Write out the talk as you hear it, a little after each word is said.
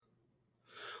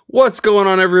What's going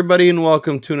on, everybody, and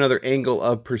welcome to another Angle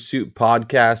of Pursuit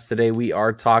podcast. Today we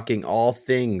are talking all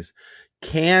things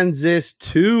Kansas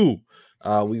 2.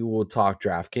 We will talk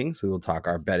DraftKings. We will talk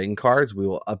our betting cards. We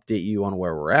will update you on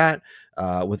where we're at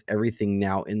with everything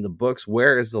now in the books.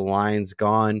 Where is the lines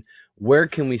gone? Where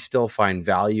can we still find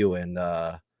value? And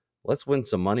let's win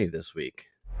some money this week.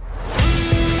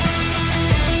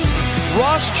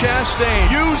 Ross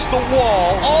Chastain used the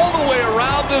wall all the way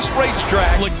around this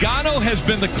racetrack. Logano has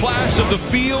been the class of the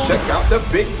field. Check out the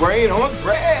big brain on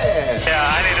Brad.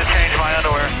 Yeah, I need to change my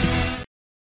underwear.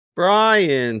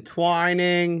 Brian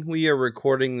Twining, we are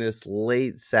recording this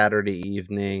late Saturday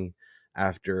evening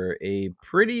after a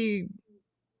pretty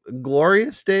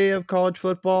glorious day of college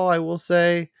football, I will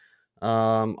say.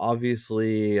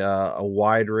 Obviously, a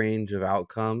wide range of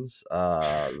outcomes.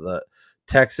 The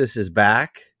Texas is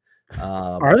back.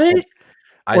 Are they?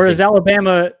 Or is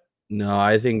Alabama? No,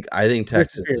 I think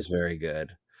Texas is very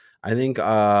good. I think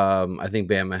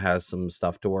Bama has some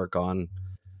stuff to work on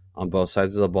both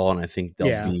sides of the ball, and I think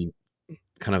they'll be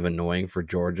kind of annoying for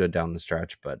Georgia down the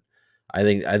stretch. But I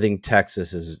think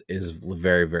Texas is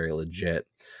very, very legit.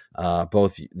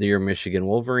 Both your Michigan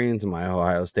Wolverines and my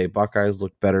Ohio State Buckeyes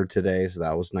looked better today, so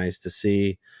that was nice to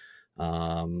see.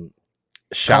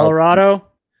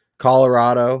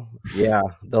 Colorado, yeah.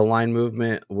 The line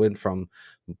movement went from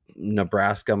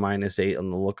Nebraska -8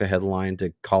 on the look-ahead line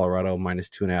to Colorado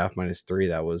 -2.5, -3.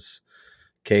 That was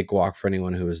cakewalk for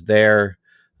anyone who was there.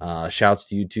 Shouts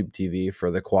to YouTube TV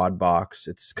for the quad box.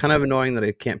 It's kind of annoying that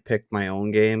I can't pick my own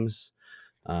games,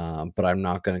 but I'm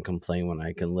not going to complain when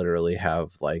I can literally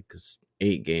have like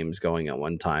 8 games going at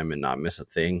one time and not miss a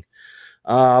thing.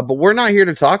 But we're not here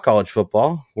to talk college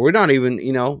football. We're not even,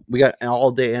 we got all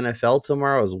day NFL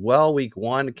tomorrow as well. Week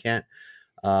 1 can't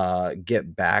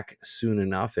get back soon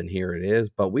enough, and here it is.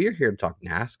 But we are here to talk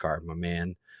NASCAR, my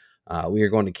man. We are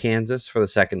going to Kansas for the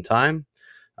second time.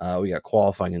 We got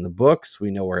qualifying in the books.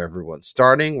 We know where everyone's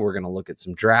starting. We're going to look at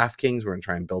some DraftKings. We're going to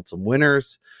try and build some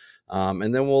winners. And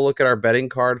then we'll look at our betting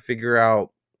card, figure out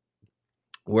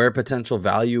where potential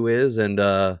value is,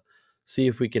 and see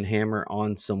if we can hammer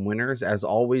on some winners. As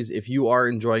always, if you are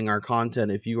enjoying our content,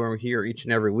 if you are here each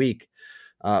and every week,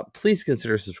 please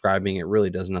consider subscribing. It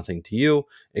really does nothing to you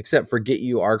except for get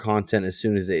you our content as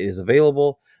soon as it is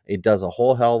available. It does a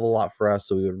whole hell of a lot for us,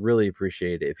 so we would really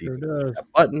appreciate it if you could click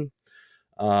that button.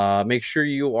 Make sure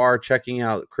you are checking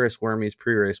out Chris Wormy's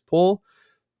pre-race poll.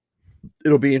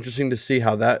 It'll be interesting to see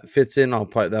how that fits in.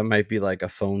 That might be like a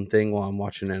phone thing while I'm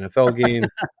watching an NFL game.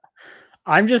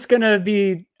 I'm just gonna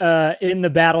be in the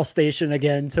battle station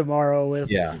again tomorrow with.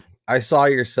 Yeah, I saw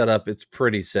your setup. It's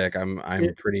pretty sick. I'm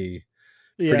pretty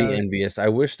envious. I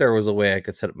wish there was a way I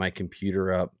could set up my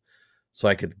computer up so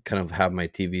I could kind of have my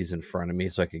TVs in front of me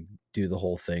so I could do the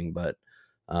whole thing. But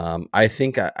I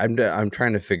think I'm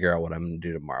trying to figure out what I'm going to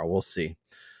do tomorrow. We'll see.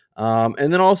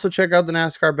 And then also check out the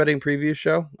NASCAR betting preview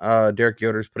show. Derek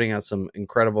Yoder's putting out some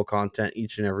incredible content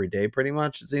each and every day, pretty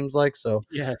much, it seems like. So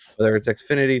yes, whether it's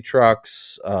Xfinity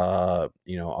trucks,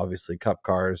 obviously Cup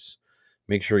cars,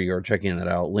 make sure you're checking that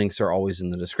out. Links are always in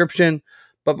the description.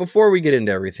 But before we get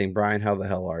into everything, Brian, how the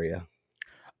hell are you?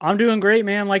 I'm doing great,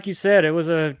 man. Like you said, it was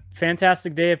a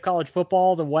fantastic day of college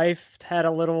football. The wife had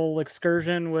a little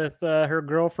excursion with her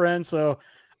girlfriend, so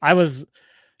I was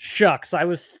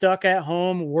stuck at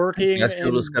home working. Yes,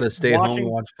 you just got to stay at home and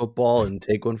watch football and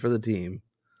take one for the team.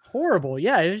 Horrible.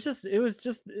 Yeah, it was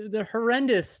just the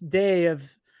horrendous day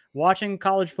of watching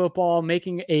college football,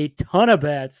 making a ton of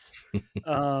bets.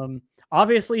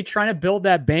 Obviously trying to build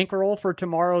that bankroll for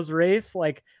tomorrow's race.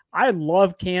 Like, I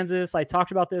love Kansas. I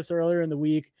talked about this earlier in the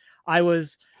week. I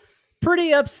was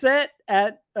pretty upset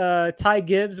at Ty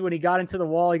Gibbs when he got into the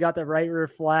wall. He got the right rear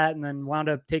flat and then wound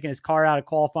up taking his car out of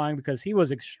qualifying because he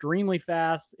was extremely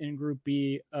fast in Group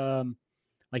B.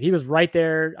 Like, he was right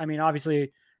there. I mean,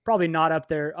 obviously probably not up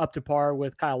to par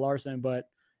with Kyle Larson, but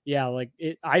yeah,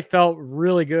 I felt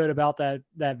really good about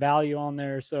that value on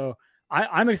there. So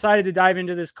I'm excited to dive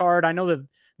into this card. I know that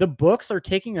the books are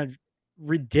taking a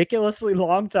ridiculously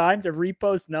long time to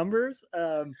repost numbers.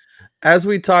 As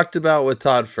we talked about with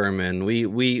Todd Furman,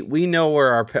 we know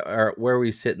where where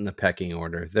we sit in the pecking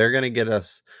order. They're going to get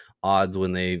us odds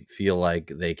when they feel like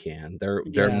they can. They're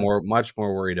much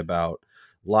more worried about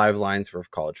live lines for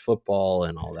college football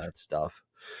and all that stuff.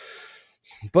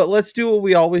 But let's do what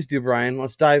we always do, Brian.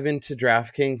 Let's dive into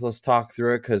DraftKings. Let's talk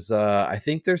through it because I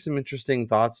think there's some interesting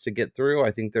thoughts to get through. I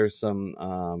think there's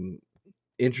some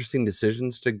interesting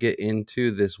decisions to get into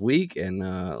this week, and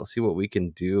let's see what we can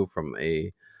do from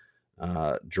a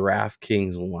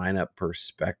DraftKings lineup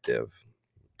perspective.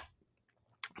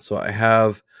 So I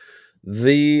have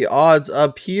The odds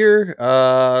up here.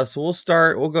 So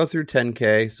we'll go through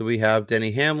 10K. So we have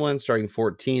Denny Hamlin starting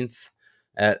 14th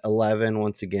at 11.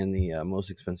 Once again, the most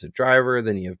expensive driver.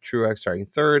 Then you have Truex starting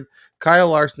 3rd, Kyle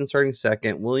Larson starting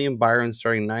 2nd, William Byron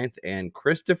starting 9th, and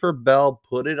Christopher Bell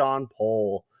put it on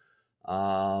pole.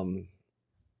 I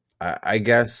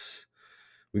guess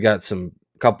we got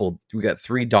we got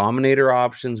 3 dominator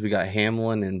options. We got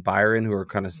Hamlin and Byron, who are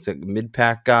kind of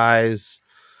mid-pack guys.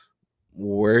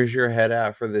 Where's your head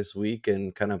at for this week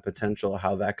and kind of potential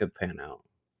how that could pan out?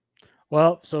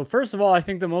 Well, so first of all, I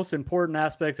think the most important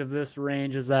aspect of this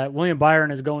range is that William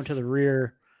Byron is going to the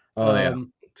rear. Oh, yeah.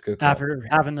 It's a good call. After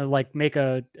having to like make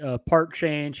a part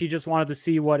change. He just wanted to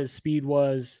see what his speed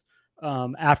was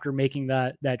after making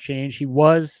that change. He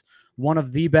was one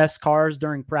of the best cars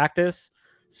during practice.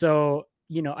 So,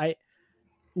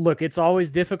 it's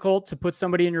always difficult to put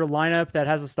somebody in your lineup that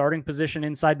has a starting position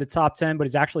inside the top 10, but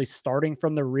is actually starting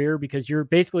from the rear because you're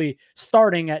basically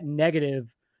starting at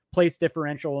negative place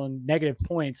differential and negative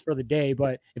points for the day.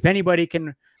 But if anybody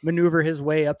can maneuver his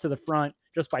way up to the front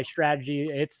just by strategy,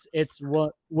 it's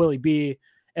Willie B.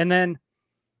 And then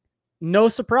no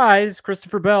surprise,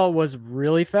 Christopher Bell was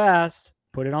really fast,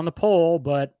 put it on the pole,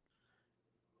 but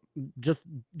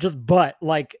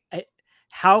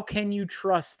how can you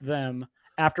trust them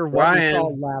after what we saw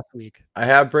last week? I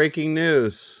have breaking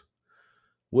news.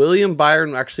 William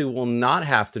Byron actually will not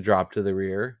have to drop to the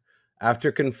rear.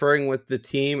 After conferring with the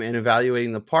team and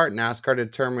evaluating the part, NASCAR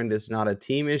determined it's not a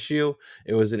team issue.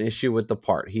 It was an issue with the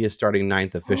part. He is starting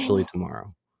 9th officially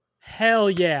tomorrow. Hell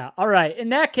yeah. All right. In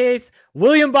that case,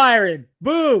 William Byron,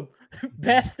 boom,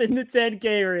 best in the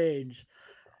 10K range.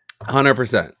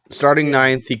 100%. Starting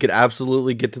 9th, he could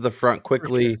absolutely get to the front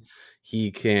quickly. Sure.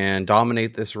 He can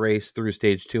dominate this race through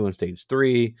stage 2 and stage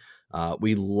 3.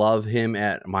 We love him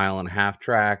at 1.5 mile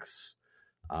tracks.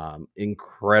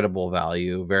 Incredible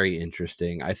value, very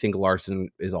interesting. I think Larson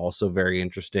is also very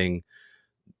interesting.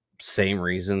 Same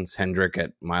reasons. Hendrick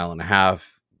at 1.5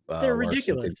 miles. They're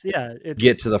ridiculous. Yeah,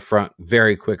 get to the front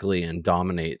very quickly and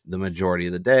dominate the majority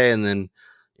of the day, and then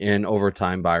in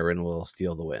overtime, Byron will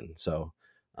steal the win. So,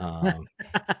 I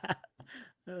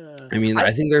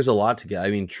think there's a lot to get.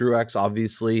 I mean, Truex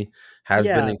obviously has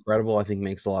been incredible. I think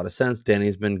makes a lot of sense.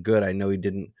 Danny's been good. I know he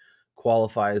didn't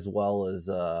qualify as well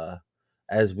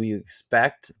as we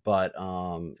expect, but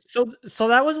so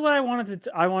that was what I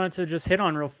wanted to just hit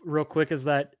on real quick, is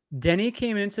that Denny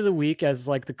came into the week as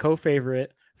like the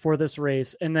co-favorite for this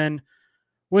race and then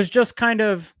was just kind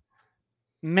of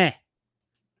meh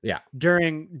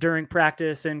during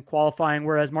practice and qualifying,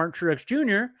 whereas Martin Truex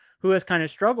Jr., who has kind of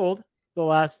struggled the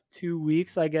last 2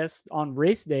 weeks, I guess, on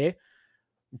race day,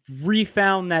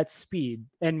 refound that speed.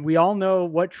 And we all know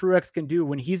what Truex can do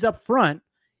when he's up front.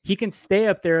 He can stay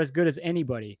up there as good as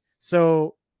anybody.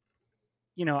 So,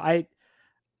 I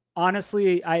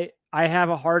honestly have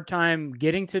a hard time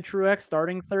getting to Truex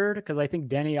starting 3rd because I think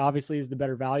Denny obviously is the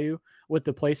better value with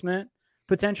the placement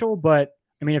potential. But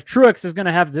I mean, if Truex is going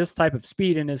to have this type of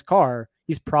speed in his car,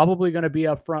 he's probably going to be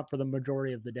up front for the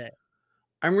majority of the day.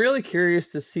 I'm really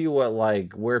curious to see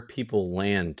where people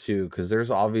land too, because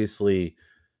there's obviously,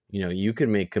 you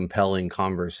can make compelling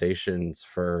conversations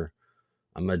for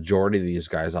a majority of these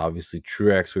guys. Obviously,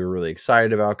 Truex, we were really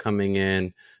excited about coming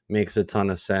in. Makes a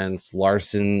ton of sense.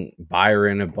 Larson,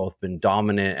 Byron have both been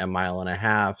dominant at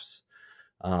 1.5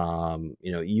 miles.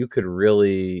 You could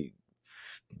really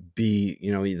be,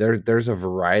 there's a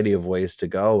variety of ways to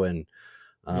go. And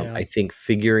I think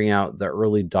figuring out the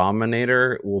early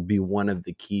dominator will be one of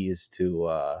the keys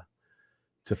to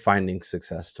finding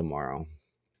success tomorrow.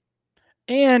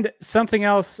 And something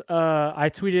else,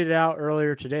 I tweeted it out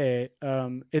earlier today.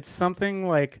 It's something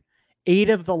like 8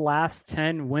 of the last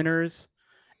 10 winners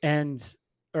it's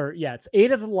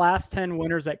 8 of the last 10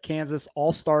 winners at Kansas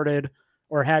all started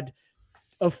or had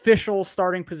official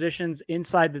starting positions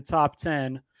inside the top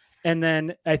 10. And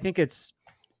then I think it's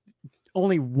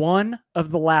only 1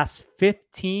 of the last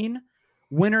 15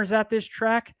 winners at this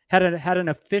track had an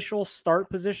official start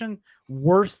position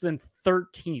worse than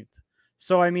 13th.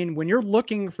 So, I mean, when you're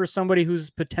looking for somebody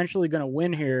who's potentially going to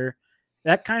win here,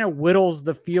 that kind of whittles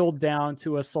the field down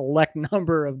to a select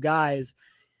number of guys.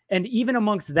 And even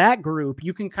amongst that group,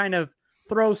 you can kind of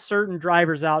throw certain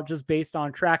drivers out just based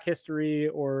on track history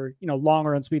or, long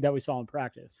run speed that we saw in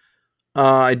practice.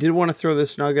 I did want to throw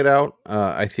this nugget out.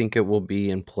 I think it will be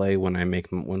in play when we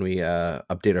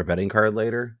update our betting card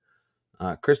later.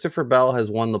 Christopher Bell has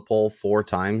won the pole 4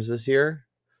 times this year.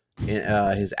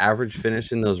 His average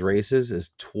finish in those races is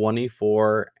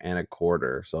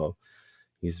 24.25. So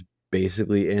he's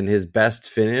basically, in his best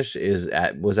finish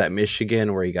was at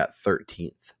Michigan, where he got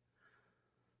 13th.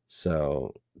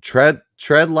 So tread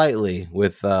lightly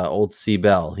with old C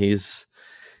Bell. He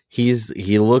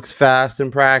looks fast in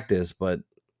practice, but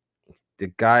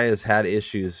the guy has had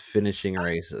issues finishing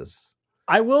races.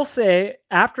 I will say,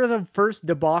 after the first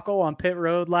debacle on pit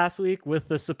road last week with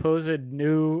the supposed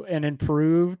new and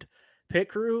improved pit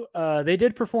crew, they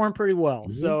did perform pretty well.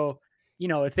 Mhm. So,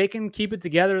 if they can keep it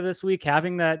together this week,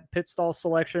 having that pit stall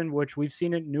selection, which we've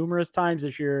seen it numerous times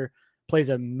this year, plays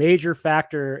a major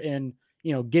factor in,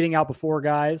 getting out before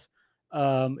guys.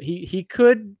 He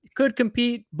could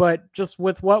compete, but just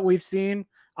with what we've seen,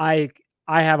 I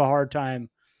have a hard time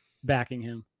backing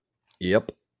him.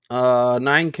 Yep.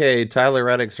 9K, Tyler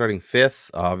Reddick starting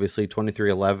 5th. Obviously,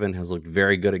 23-11 has looked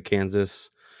very good at Kansas.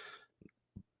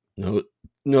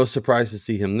 No surprise to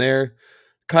see him there.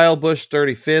 Kyle Busch,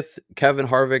 35th. Kevin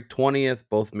Harvick, 20th.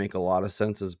 Both make a lot of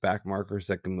sense as back markers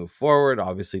that can move forward.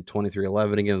 Obviously,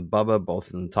 23-11 again with Bubba,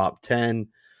 both in the top 10.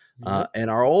 And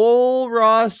our old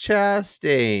Ross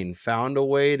Chastain found a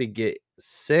way to get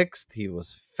 6th. He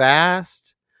was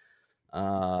fast.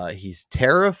 He's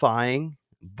terrifying,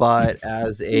 but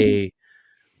as a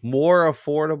more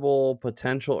affordable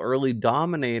potential early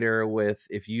dominator, with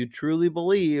if you truly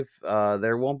believe,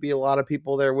 there won't be a lot of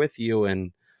people there with you,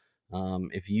 and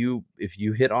if you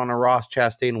hit on a Ross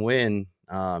Chastain win,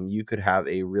 you could have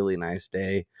a really nice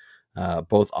day,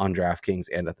 both on DraftKings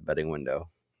and at the betting window.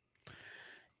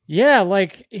 Yeah,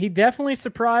 like he definitely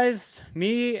surprised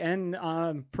me, and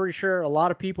I'm pretty sure a lot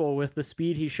of people with the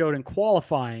speed he showed in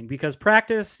qualifying, because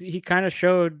practice he kind of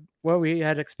showed what we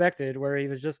had expected, where he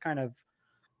was just kind of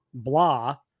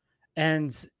blah,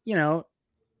 and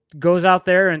goes out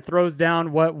there and throws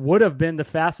down what would have been the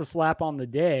fastest lap on the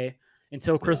day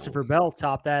until Christopher Bell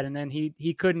topped that, and then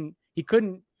he couldn't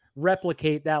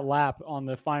replicate that lap on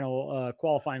the final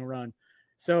qualifying run.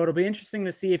 So it'll be interesting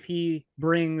to see if he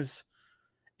brings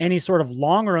any sort of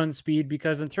long run speed,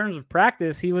 because in terms of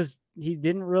practice, he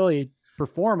didn't really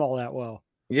perform all that well.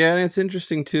 Yeah, and it's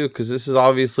interesting too, because this is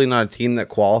obviously not a team that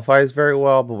qualifies very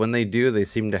well, but when they do, they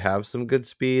seem to have some good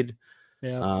speed.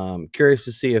 Yeah. Curious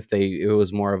to see if it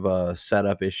was more of a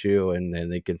setup issue and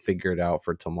then they can figure it out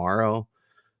for tomorrow.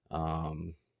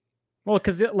 Well,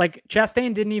 because like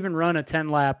Chastain didn't even run a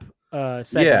 10-lap Yeah,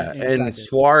 segment in and practice.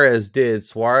 Suarez did.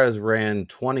 Suarez ran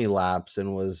 20 laps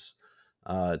and was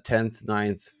 10th,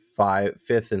 9th,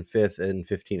 5th, and 5th, and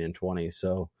 15 and 20.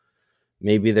 So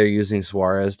maybe they're using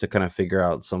Suarez to kind of figure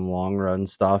out some long run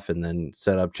stuff and then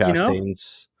set up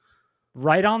Chastain's.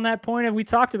 Right on that point we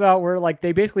talked about, where like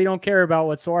they basically don't care about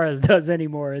what Suarez does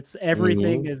anymore. It's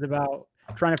everything is about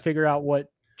trying to figure out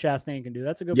what Chastain can do.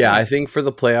 That's a good point. I think for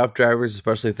the playoff drivers,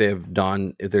 especially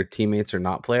if their teammates are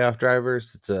not playoff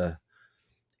drivers, it's a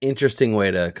interesting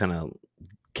way to kind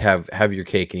of have your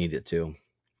cake and eat it too.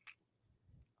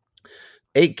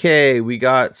 8K, we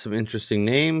got some interesting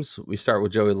names. We start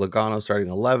with Joey Logano starting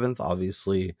 11th,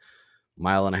 obviously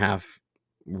mile-and-a-half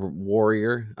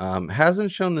warrior.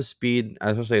 Hasn't shown the speed,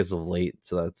 especially as of late,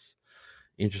 so that's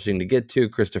interesting to get to.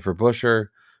 Christopher Buescher,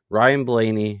 Ryan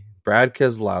Blaney, Brad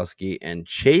Keselowski, and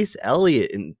Chase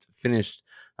Elliott finished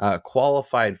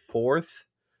qualified 4th.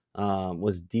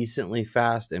 Was decently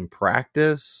fast in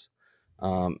practice.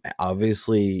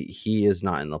 Obviously, he is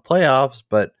not in the playoffs,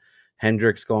 but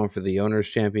Hendrick's going for the Owners'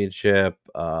 Championship.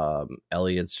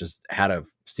 Elliott's just had a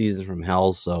season from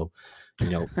hell, so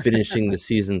finishing the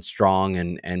season strong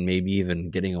and maybe even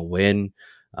getting a win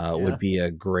would be a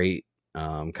great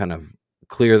kind of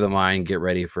clear the mind, get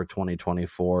ready for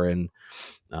 2024. And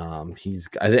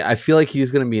I feel like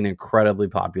he's going to be an incredibly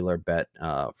popular bet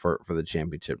for the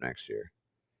championship next year.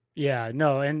 Yeah,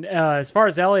 no. And as far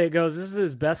as Elliott goes, this is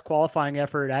his best qualifying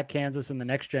effort at Kansas in the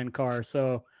next gen car.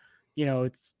 So,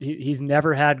 he's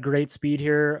never had great speed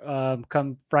here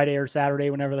come Friday or Saturday,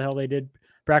 whenever the hell they did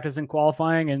practice and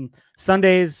qualifying. And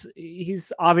Sundays,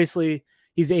 he's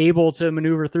able to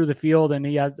maneuver through the field, and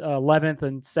he has 11th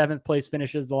and 7th place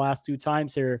finishes the last 2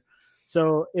 times here.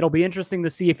 So it'll be interesting to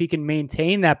see if he can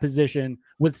maintain that position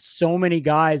with so many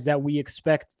guys that we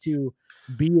expect to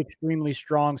be extremely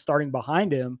strong starting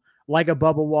behind him, like a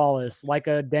Bubba Wallace, like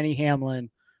a Denny Hamlin,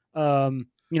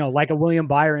 like a William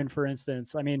Byron, for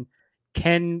instance. I mean,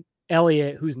 Ken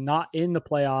Elliott, who's not in the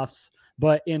playoffs,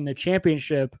 but in the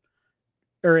championship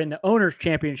or in the Owners'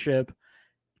 Championship,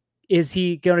 is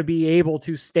he going to be able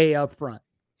to stay up front?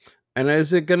 And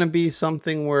is it going to be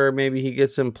something where maybe he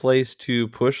gets in place to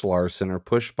push Larson or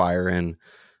push Byron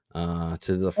to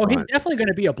the front? He's definitely going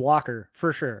to be a blocker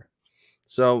for sure.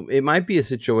 So it might be a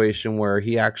situation where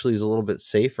he actually is a little bit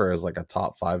safer as like a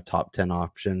top 5, top 10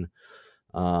 option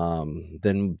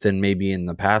than maybe in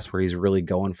the past, where he's really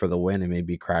going for the win and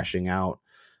maybe crashing out.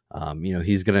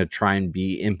 He's going to try and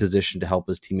be in position to help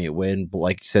his teammate win, but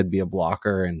like you said, be a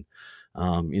blocker and,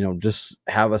 just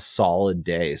have a solid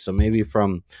day. So maybe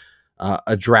from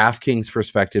a DraftKings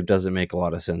perspective doesn't make a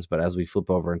lot of sense, but as we flip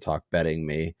over and talk betting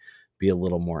may be a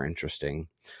little more interesting.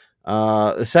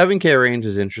 The 7K range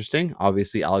is interesting.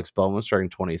 Obviously, Alex Bowman starting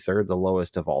 23rd, the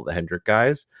lowest of all the Hendrick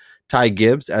guys. Ty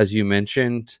Gibbs, as you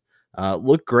mentioned,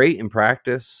 looked great in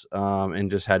practice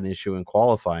and just had an issue in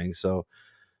qualifying. So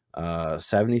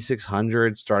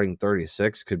 7,600 starting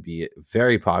 36 could be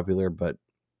very popular, but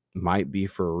might be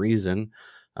for a reason.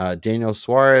 Daniel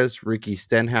Suarez, Ricky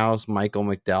Stenhouse, Michael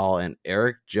McDowell, and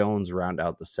Eric Jones round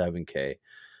out the 7K.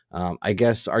 I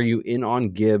guess, are you in on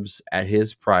Gibbs at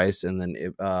his price? And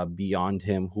then beyond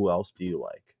him, who else do you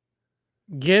like?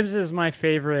 Gibbs is my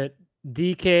favorite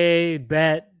DK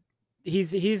bet.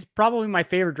 He's probably my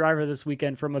favorite driver this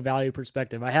weekend from a value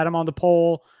perspective. I had him on the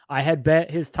poll. I had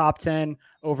bet his top 10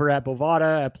 over at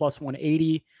Bovada at plus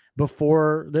 180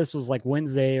 before this was like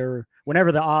Wednesday or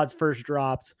whenever the odds first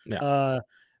dropped. Yeah.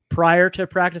 Prior to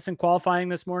practice and qualifying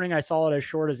this morning, I saw it as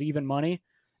short as even money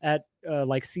at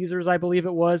like Caesars, I believe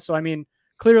it was. So, I mean,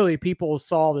 clearly people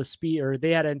saw the speed, or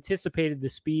they had anticipated the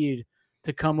speed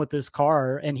to come with this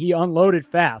car, and he unloaded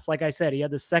fast. Like I said, he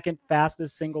had the second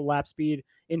fastest single lap speed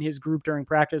in his group during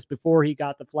practice before he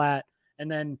got the flat, and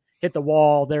then hit the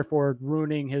wall, therefore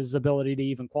ruining his ability to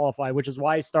even qualify, which is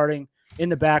why he's starting in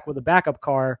the back with a backup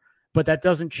car. But that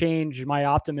doesn't change my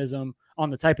optimism on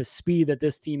the type of speed that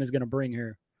this team is going to bring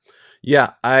here.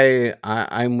 Yeah,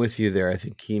 I'm with you there. I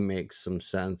think he makes some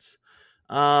sense.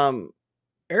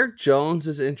 Eric Jones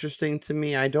is interesting to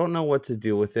me. I don't know what to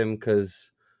do with him because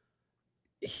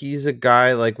he's a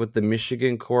guy like with the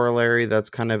Michigan corollary that's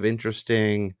kind of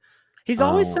interesting. He's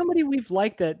always somebody we've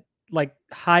liked at like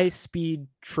high speed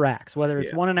tracks, whether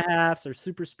it's 1.5s or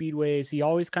super speedways. He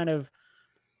always kind of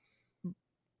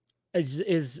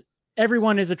is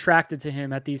everyone is attracted to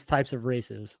him at these types of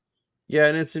races. Yeah,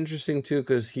 and it's interesting too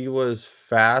because he was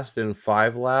fast in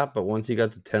 5 lap, but once he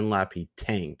got to 10 lap, he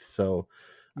tanked. So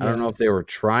I don't know if they were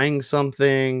trying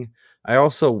something. I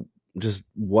also just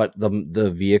what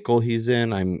the vehicle he's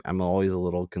in. I'm always a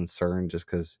little concerned just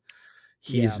because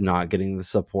he's not getting the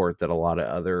support that a lot of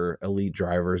other elite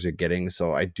drivers are getting.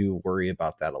 So I do worry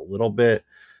about that a little bit.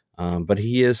 But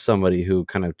he is somebody who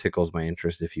kind of tickles my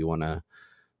interest if you want to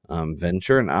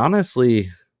venture. And honestly,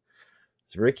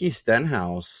 Ricky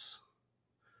Stenhouse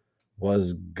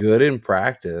was good in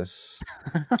practice.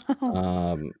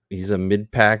 He's a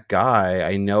mid-pack guy.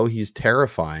 I know he's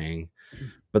terrifying,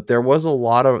 but there was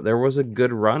a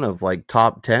good run of like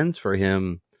top 10s for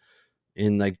him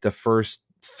in like the first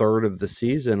third of the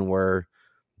season, where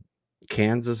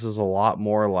Kansas is a lot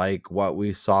more like what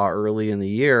we saw early in the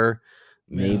year.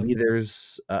 Maybe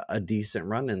there's a decent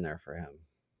run in there for him.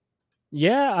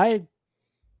 Yeah,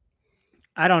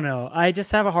 I don't know. I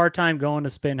just have a hard time going to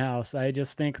Spinhouse. I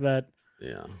just think that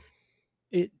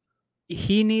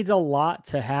he needs a lot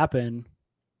to happen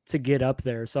to get up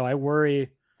there. So I worry.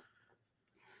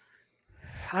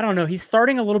 I don't know. He's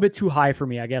starting a little bit too high for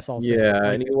me, I guess I'll say.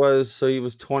 And he was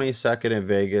 22nd at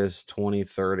Vegas,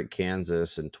 23rd at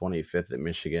Kansas, and 25th at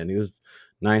Michigan. He was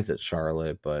 9th at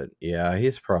Charlotte, but yeah,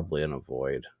 he's probably an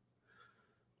avoid.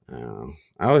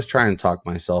 I was trying to talk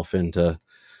myself into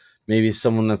maybe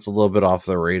someone that's a little bit off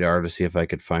the radar to see if I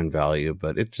could find value,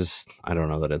 but I don't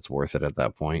know that it's worth it at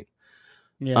that point.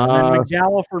 Yeah, and then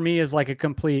McDowell for me is like a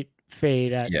complete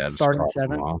fade at starting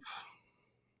 7th.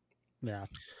 Yeah.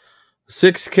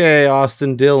 6K,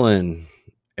 Austin Dillon,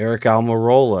 Eric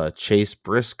Almirola, Chase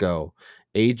Briscoe,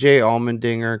 AJ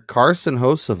Allmendinger, Carson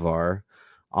Hocevar,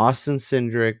 Austin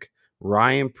Cindric,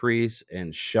 Ryan Preece,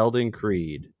 and Sheldon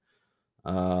Creed.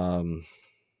 I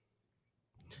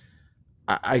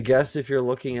guess if you're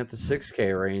looking at the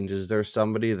 6K range, is there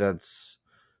somebody that's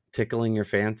tickling your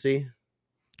fancy?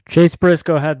 Chase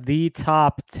Briscoe had the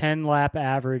top 10 lap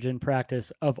average in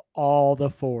practice of all the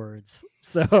Fords.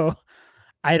 So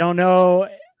I don't know,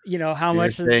 how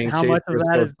much of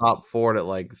that is top Ford at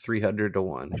like 300 to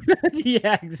 1.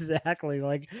 Yeah, exactly.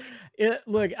 Like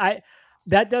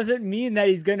that doesn't mean that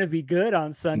he's going to be good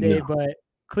on Sunday, but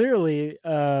clearly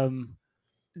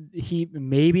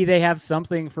maybe they have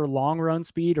something for long run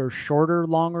speed or shorter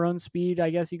long run speed, I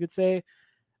guess you could say.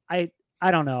 I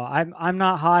don't know. I'm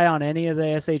not high on any of the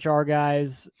SHR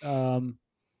guys.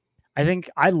 I think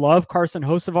I love Carson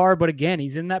Hocevar, but again,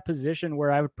 he's in that position where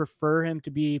I would prefer him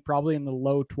to be probably in the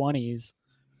low 20s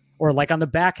or like on the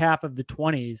back half of the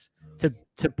 20s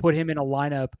to put him in a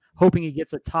lineup, hoping he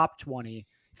gets a top 20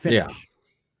 finish.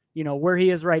 Yeah. Where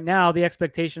he is right now, the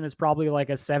expectation is probably like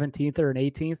a 17th or an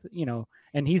 18th,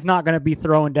 and he's not going to be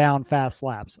throwing down fast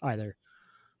laps either.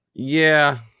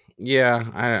 Yeah, yeah.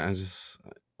 I just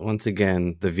once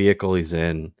again the vehicle he's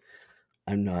in.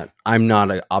 I'm not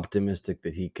optimistic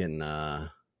that he can.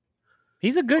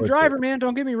 He's a good Push it. driver, man.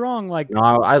 Don't get me wrong. Like, No,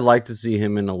 I'd like to see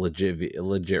him in a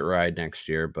legit ride next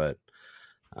year, but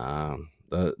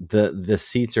the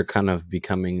seats are kind of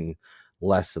becoming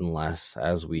less and less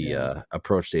as we yeah.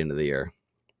 approach the end of the year.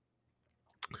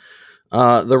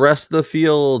 The rest of the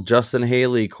field: Justin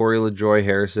Haley, Corey LaJoy,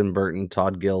 Harrison Burton,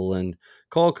 Todd Gilliland,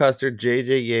 Cole Custer,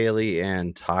 JJ Yaley,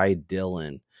 and Ty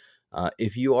Dillon.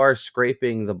 If you are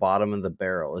scraping the bottom of the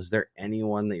barrel, is there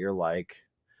anyone that you're like,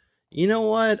 you know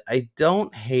what? I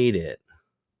don't hate it.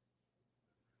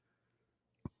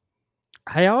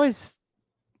 I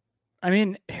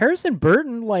mean, Harrison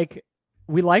Burton, like,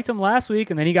 we liked him last week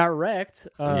and then he got wrecked.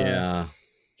 Yeah.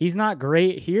 He's not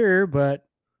great here, but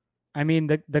I mean,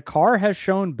 the car has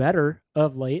shown better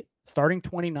of late. Starting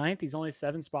 29th, he's only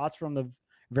 7 spots from the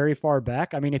very far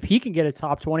back. I mean, if he can get a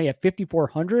top 20 at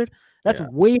 5,400, that's Yeah.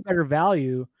 way better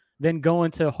value than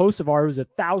going to Hocevar, who's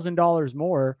 $1,000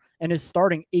 more and is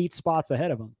starting 8 spots ahead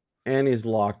of him. And he's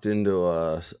locked into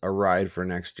a ride for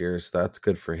next year, so that's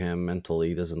good for him mentally.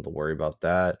 He doesn't have to worry about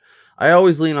that. I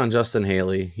always lean on Justin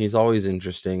Haley. He's always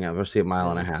interesting, especially at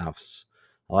mile and a halves.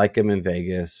 I like him in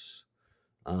Vegas.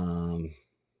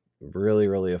 Really,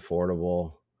 really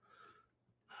affordable.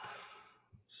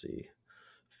 Let's see.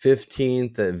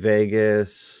 15th at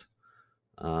Vegas.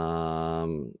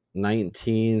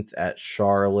 19th at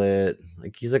Charlotte.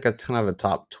 Like he's like a ton of a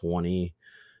top 20.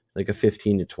 Like a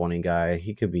 15 to 20 guy.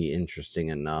 He could be interesting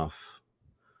enough.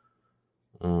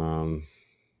 Yeah,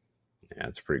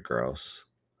 it's pretty gross.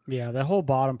 Yeah, the whole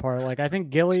bottom part. Like, I think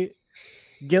Gilliland,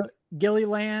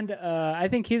 I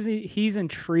think he's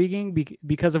intriguing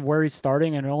because of where he's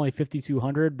starting and only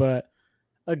 5,200. But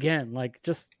again, like,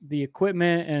 just the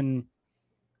equipment and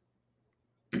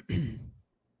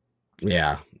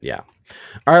Yeah.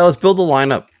 All right, let's build the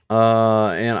lineup.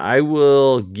 And I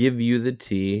will give you the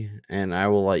tee, and I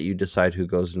will let you decide who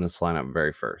goes in this lineup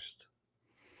very first.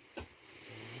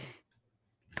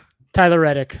 Tyler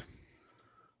Reddick.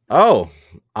 Oh,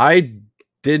 I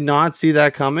did not see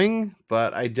that coming,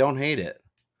 but I don't hate it.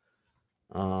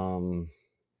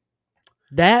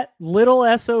 That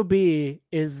little SOB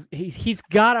is he's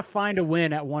got to find a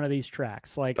win at one of these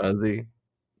tracks. Like, does he?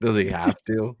 Does he have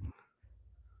to?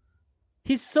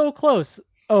 He's so close.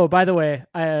 Oh, by the way,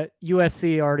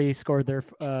 USC already scored their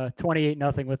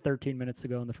 28-0 with 13 minutes to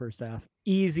go in the first half.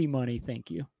 Easy money, thank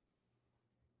you.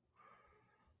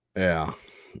 Yeah.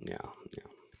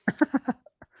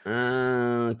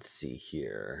 Let's see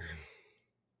here.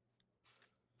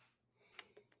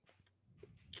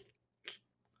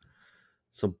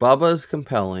 So Bubba's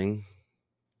compelling,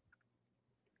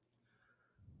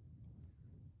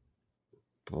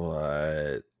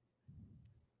 but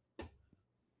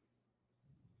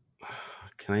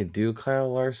can I do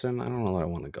Kyle Larson? I don't know that I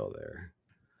want to go there.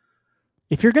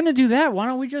 If you're gonna do that, why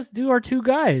don't we just do our two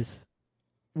guys,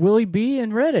 Willie B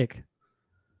and Reddick?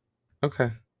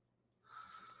 Okay.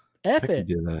 F I it. could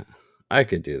do that. I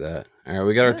could do that. All right,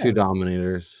 we got our two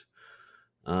dominators.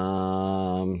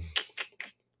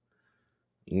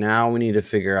 Now we need to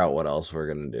figure out what else we're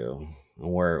gonna do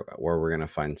and where we're gonna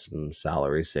find some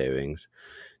salary savings.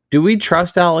 Do we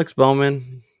trust Alex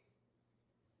Bowman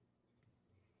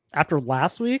after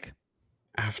last week?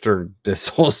 After this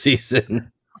whole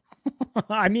season?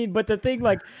 I mean, but the thing,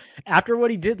 like, after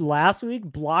what he did last week,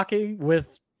 blocking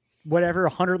with whatever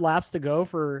 100 laps to go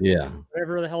for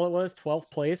whatever the hell it was,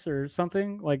 12th place or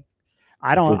something. Like,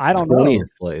 I don't know.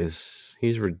 20th place.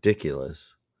 He's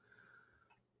ridiculous.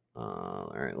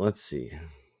 All right, let's see.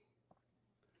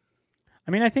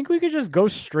 I mean, I think we could just go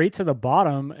straight to the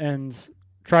bottom and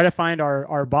try to find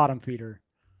our bottom feeder.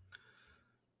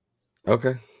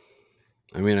 Okay.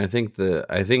 I mean, I think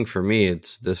for me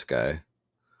it's this guy.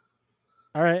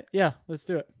 All right, yeah, let's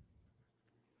do it.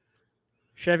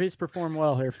 Chevys perform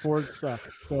well here. Fords suck.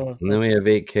 So and then we have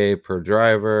 8K per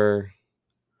driver.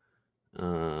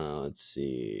 Let's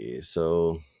see.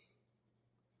 So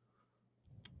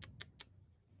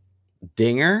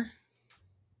Dinger.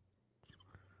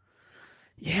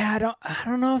 Yeah, I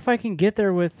don't know if I can get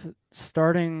there with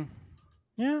starting.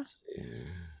 Yeah.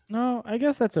 No, I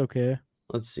guess that's okay.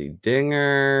 Let's see.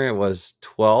 Dinger was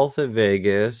 12th at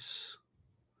Vegas.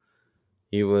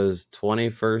 He was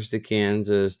 21st at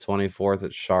Kansas, 24th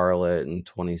at Charlotte, and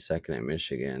 22nd at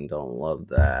Michigan. Don't love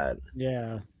that.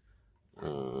 Yeah.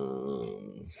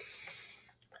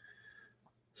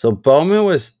 So Bowman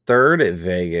was 3rd at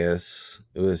Vegas.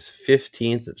 It was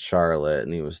 15th at Charlotte,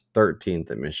 and he was 13th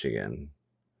at Michigan.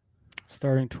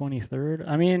 Starting 23rd.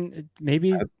 I mean,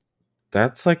 maybe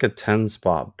That's like a 10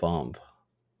 spot bump.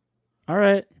 All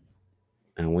right.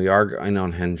 And we are going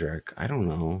on Hendrick. I don't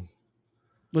know.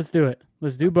 Let's do it.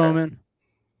 Let's do Bowman.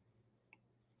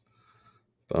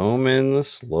 Bowman the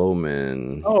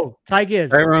Slowman. Oh, Ty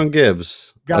Gibbs. Tyrone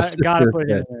Gibbs. Got to put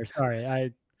him in there.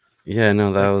 Sorry. Yeah,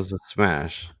 no, that was a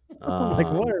smash.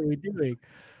 Like, what are we doing?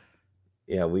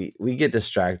 Yeah, we get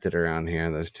distracted around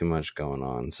here. There's too much going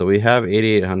on. So we have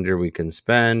 8,800 we can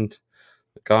spend.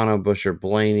 Logano, Busher,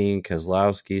 Blaney,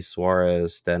 Keselowski,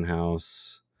 Suarez,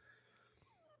 Stenhouse.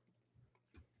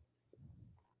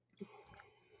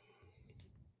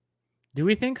 Do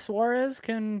we think Suarez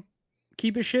can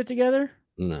keep his shit together?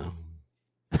 No.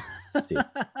 Let's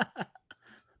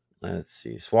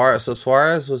see. Suarez. So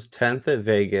Suarez was 10th at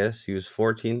Vegas. He was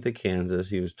 14th at Kansas.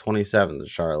 He was 27th at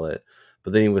Charlotte.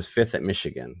 But then he was 5th at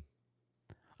Michigan.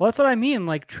 Well, that's what I mean.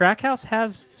 Like, Trackhouse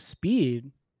has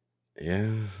speed.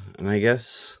 Yeah, and I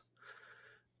guess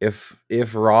if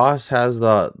Ross has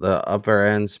the upper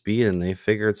end speed and they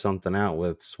figured something out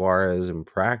with Suarez in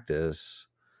practice.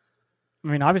 I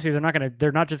mean, obviously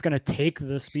they're not just gonna take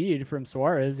the speed from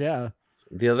Suarez. Yeah.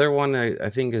 The other one I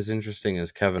think is interesting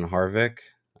is Kevin Harvick.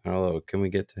 I don't know. Can we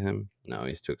get to him? No,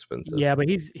 he's too expensive. Yeah, but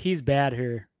he's bad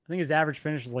here. I think his average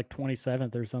finish is like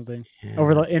 27th or something.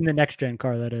 Yeah. In the next gen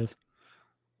car, that is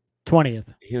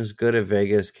 20th. He was good at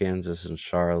Vegas, Kansas, and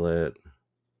Charlotte.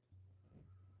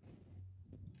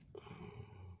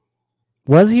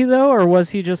 Was he though, or was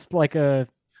he just like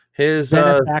his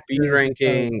speed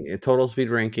ranking, total speed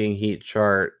ranking heat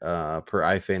chart per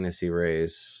iFantasy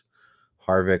race?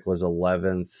 Harvick was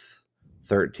 11th.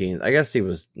 13th. I guess he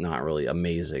was not really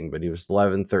amazing, but he was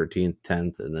 11th, 13th,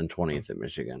 10th, and then 20th at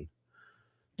Michigan.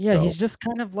 Yeah, so, he's just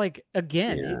kind of like,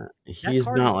 again. Yeah, he's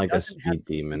not like a speed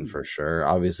demon for sure.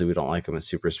 Obviously, we don't like him at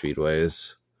super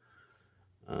speedways.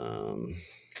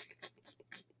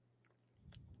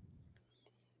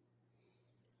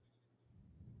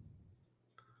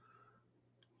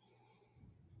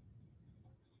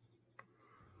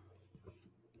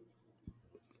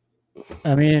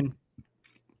 I mean,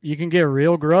 you can get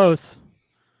real gross.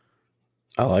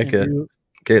 I like it.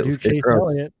 Let's get gross.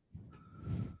 Elliott.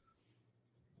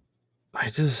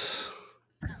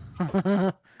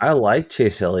 I like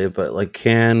Chase Elliott, but like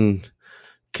can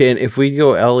if we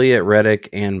go Elliott, Reddick,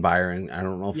 and Byron, I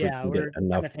don't know if we can get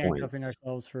enough kind of handcuffing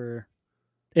ourselves for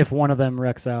if one of them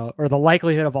wrecks out, or the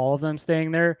likelihood of all of them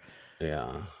staying there.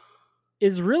 Yeah,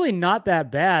 is really not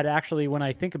that bad actually when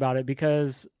I think about it,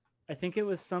 because I think it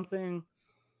was something.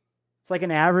 It's like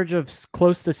an average of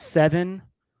close to 7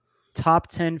 top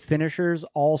 10 finishers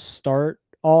all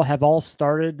have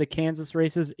started the Kansas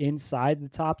races inside the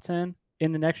top 10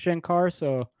 in the next gen car.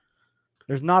 So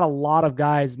there's not a lot of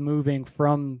guys moving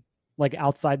from like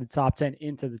outside the top 10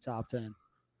 into the top 10.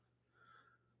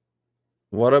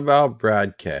 What about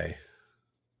Brad K?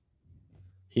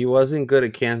 He wasn't good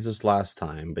at Kansas last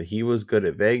time, but he was good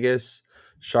at Vegas,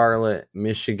 Charlotte,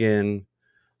 Michigan.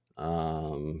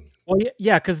 Well,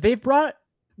 yeah, because they've brought,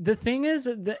 the thing is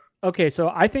that, okay,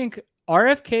 so I think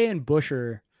RFK and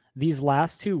Busher these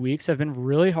last 2 weeks have been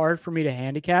really hard for me to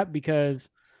handicap because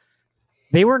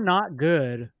they were not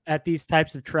good at these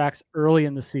types of tracks early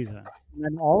in the season. And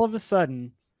then all of a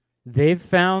sudden, they've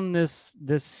found this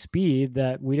speed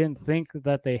that we didn't think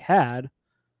that they had.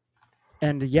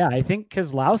 And yeah, I think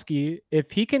Keselowski,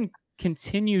 if he can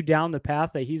continue down the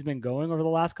path that he's been going over the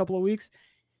last couple of weeks,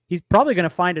 he's probably going to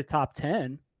find a top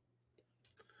 10.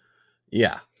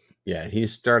 Yeah,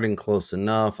 he's starting close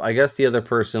enough. I guess the other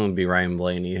person would be Ryan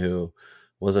Blaney, who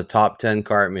was a top 10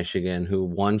 car at Michigan, who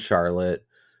won Charlotte,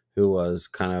 who was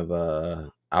kind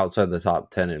of outside the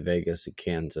top 10 at Vegas and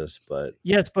Kansas. But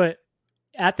yes, but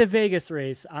at the Vegas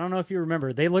race, I don't know if you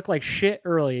remember, they looked like shit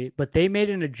early, but they made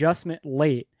an adjustment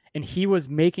late, and he was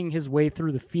making his way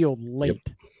through the field late.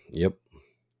 Yep.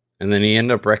 And then he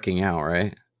ended up wrecking out,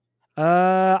 right?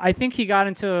 I think he got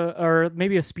into or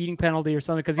maybe a speeding penalty or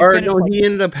something, because he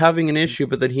ended up having an issue,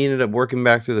 but then he ended up working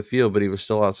back through the field, but he was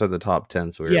still outside the top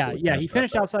 10. So he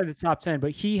finished outside the top 10,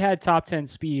 but he had top 10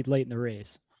 speed late in the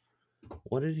race.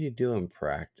 What did he do in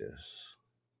practice?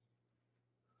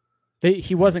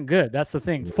 He wasn't good. That's the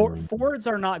thing. Fords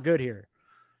are not good here.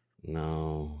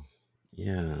 No.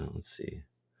 Yeah, let's see.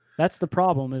 That's the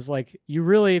problem. Is like, you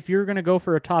really, if you're going to go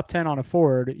for a top 10 on a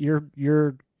Ford,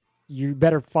 you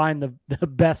better find the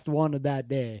best one of that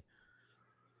day.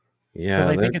 Yeah,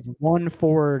 because I think it's one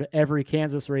Ford every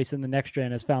Kansas race in the next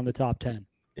gen has found the top 10.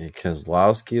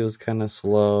 Keselowski was kind of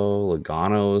slow.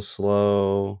 Logano was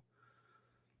slow.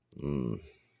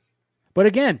 But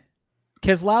again,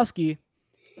 Keselowski,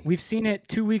 we've seen it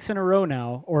 2 weeks in a row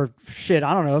now, or shit,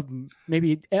 I don't know,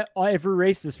 maybe every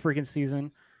race this freaking season.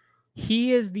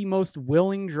 he is the most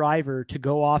willing driver to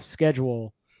go off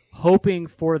schedule, hoping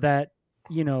for that,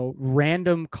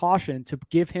 random caution to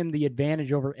give him the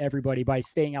advantage over everybody by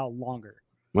staying out longer.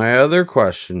 My other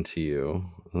question to you,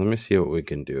 let me see what we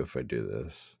can do if I do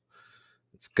this.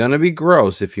 It's going to be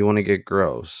gross if you want to get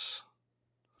gross.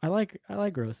 I like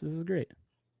gross. This is great.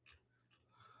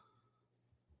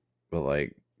 But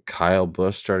like Kyle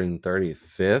Busch starting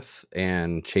 35th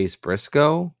and Chase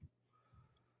Briscoe,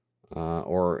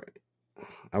 or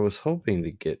I was hoping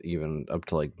to get even up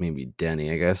to like maybe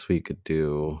Denny. I guess we could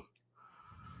do.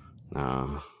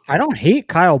 I don't hate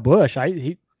Kyle Busch.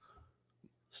 He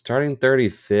starting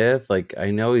 35th. Like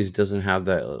I know he doesn't have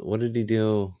that. What did he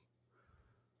do?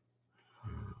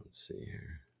 Let's see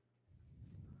here.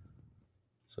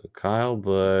 So Kyle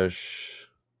Busch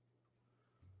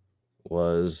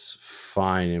was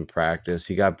fine in practice.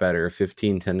 He got better,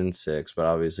 15, 10, and 6, but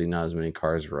obviously not as many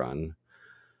cars run.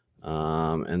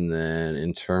 And then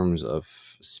in terms of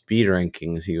speed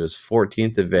rankings, he was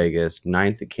 14th at Vegas,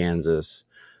 9th at Kansas,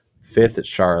 5th at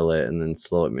Charlotte, and then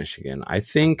slow at Michigan. I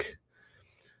think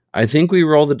we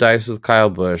roll the dice with Kyle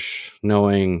Busch,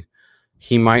 knowing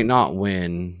he might not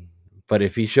win, but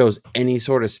if he shows any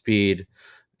sort of speed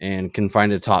and can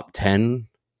find a top 10,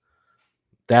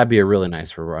 that'd be a really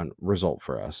nice result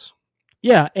for us.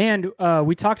 Yeah, and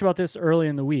we talked about this early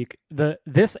in the week.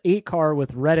 This 8 car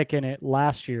with Reddick in it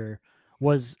last year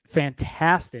was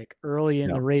fantastic early in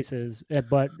the races,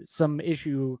 but some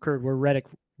issue occurred where Reddick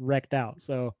wrecked out.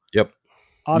 So yep,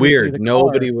 weird.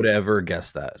 Nobody would ever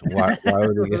guess that. Why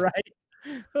would we get right?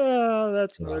 Oh,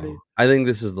 that's funny. I think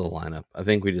this is the lineup. I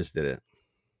think we just did it.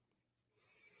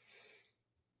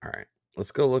 All right,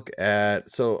 let's go look at.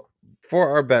 So for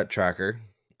our bet tracker,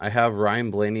 I have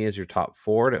Ryan Blaney as your top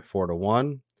forward at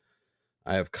 4-1.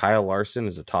 I have Kyle Larson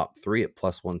as a top 3 at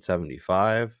plus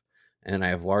 175. And I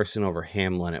have Larson over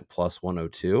Hamlin at plus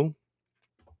 102.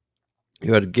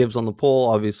 You had Gibbs on the pole,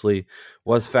 obviously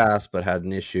was fast, but had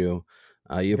an issue.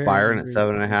 You have Byron at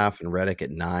 7.5 and Reddick at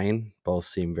 9. Both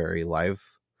seem very live.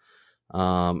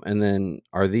 And then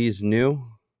are these new?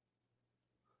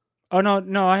 Oh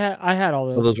no, I had all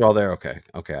those. Oh, those are all there. Okay.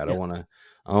 I don't want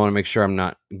to make sure I'm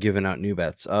not giving out new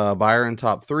bets. Byron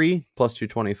top 3 plus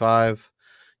 225.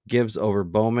 Gibbs over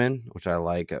Bowman, which I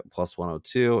like at plus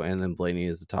 102, and then Blaney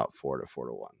is the top 4 at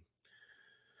 4-1.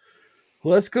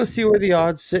 Let's go see where the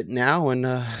odds sit now and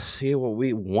see what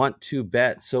we want to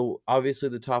bet. So obviously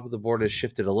the top of the board has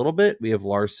shifted a little bit. We have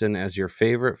Larson as your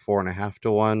favorite,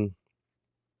 4.5-1.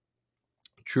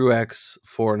 Truex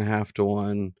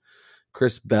 4.5-1.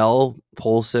 Chris Bell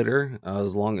pole sitter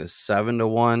as long as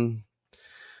 7-1.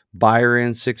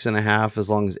 Byron 6.5 as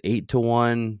long as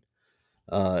 8-1.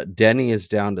 Denny is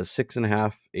down to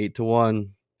 6.5, 8-1.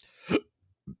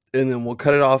 And then we'll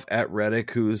cut it off at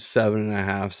Reddick, who's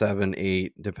 7.5, 7,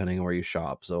 8, depending on where you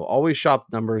shop. So always shop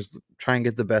numbers, try and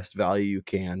get the best value you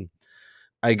can.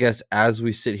 I guess as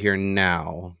we sit here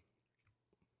now,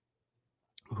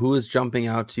 who is jumping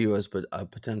out to you as a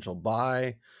potential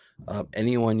buy?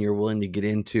 Anyone you're willing to get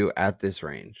into at this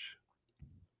range?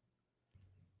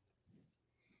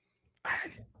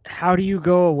 How do you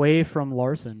go away from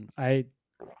Larson?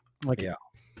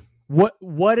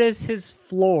 What is his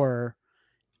floor?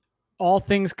 All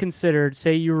things considered,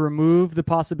 say you remove the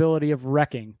possibility of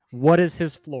wrecking. What is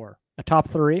his floor? A top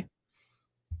 3?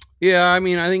 Yeah, I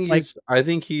mean, I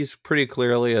think he's pretty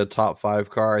clearly a top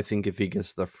 5 car. I think if he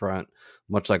gets to the front,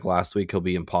 much like last week, he'll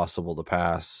be impossible to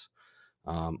pass.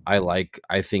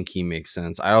 I think he makes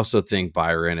sense. I also think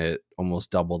Byron at almost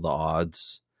double the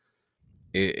odds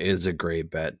is a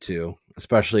great bet too,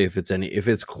 especially if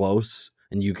it's close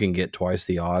and you can get twice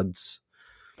the odds.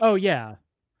 Oh yeah.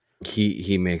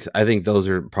 He makes. I think those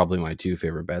are probably my 2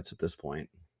 favorite bets at this point.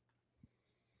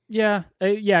 Yeah,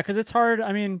 because it's hard.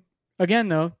 I mean, again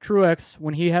though, Truex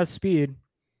when he has speed,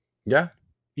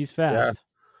 he's fast.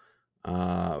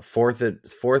 Yeah. Fourth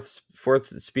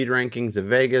speed rankings at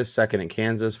Vegas, 2nd at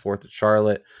Kansas, 4th at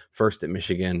Charlotte, 1st at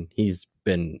Michigan. He's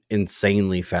been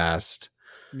insanely fast.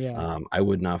 Yeah. I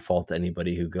would not fault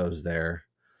anybody who goes there.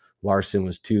 Larson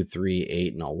was 2, 3,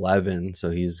 8, and 11, so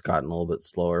he's gotten a little bit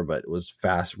slower, but was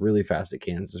fast, really fast at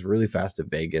Kansas, really fast at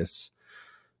Vegas.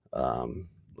 A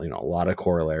lot of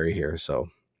corollary here. So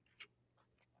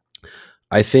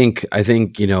I think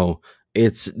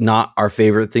it's not our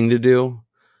favorite thing to do,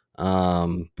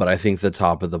 but I think the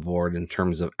top of the board in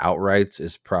terms of outrights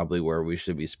is probably where we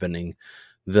should be spending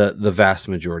the vast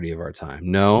majority of our time.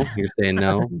 No, you're saying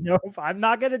no? No, I'm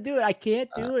not gonna do it. I can't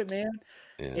do it, man.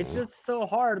 Yeah. It's just so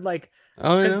hard. Like,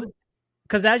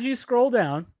 because as you scroll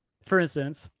down, for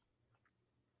instance,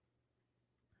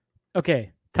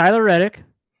 okay, Tyler Reddick,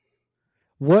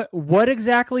 What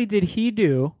exactly did he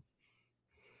do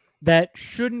that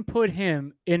shouldn't put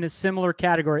him in a similar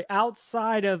category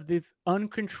outside of the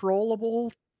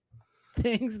uncontrollable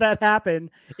things that happen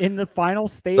in the final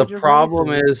The stage of problem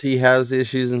races? is he has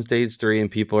issues in stage 3 and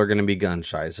people are going to be gun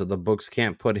shy. So the books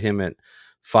can't put him at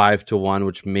 5-1,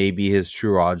 which maybe his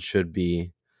true odds should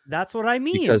be, That's what I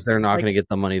because mean. they're not Like, going to get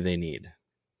the money they need.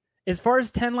 as far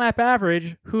as 10-lap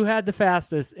average, who had the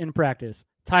fastest in practice?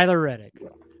 Tyler Reddick.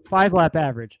 5-lap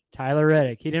average, Tyler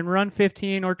Reddick. He didn't run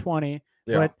 15 or 20,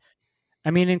 Yeah. but I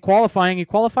mean, in qualifying, he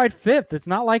qualified 5th. It's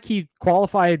not like he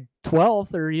qualified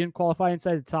 12th or he didn't qualify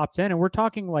inside the top 10. And we're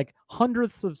talking like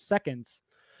hundredths of seconds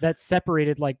that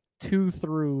separated like 2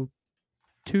 through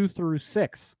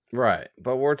 6. Right.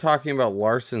 But we're talking about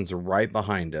Larson's right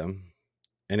behind him.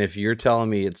 And if you're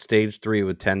telling me it's stage 3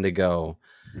 with 10 to go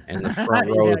and the front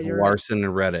row Yeah, is you're right. Larson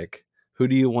and Reddick, who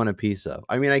do you want a piece of?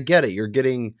 I mean, I get it. You're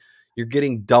getting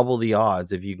double the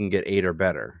odds if you can get 8 or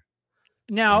better.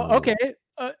 Now, okay,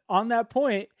 on that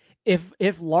point,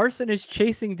 if Larson is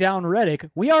chasing down Reddick,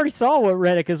 we already saw what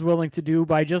Reddick is willing to do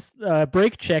by just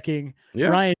brake checking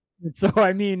Ryan. And so,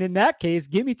 I mean, in that case,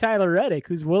 give me Tyler Reddick,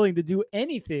 who's willing to do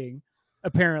anything,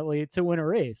 apparently, to win a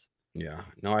race. Yeah.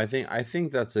 No, I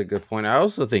think that's a good point. I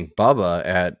also think Bubba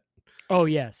at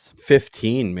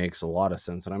 15 makes a lot of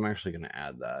sense, and I'm actually going to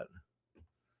add that.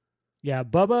 Yeah,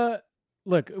 Bubba,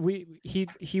 look,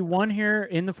 he won here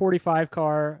in the 45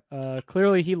 car.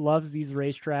 Clearly he loves these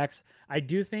racetracks. I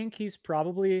do think he's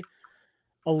probably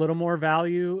a little more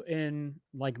value in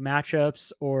like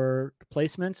matchups or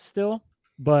placements still,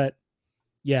 but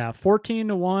yeah,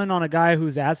 14-1 on a guy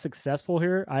who's as successful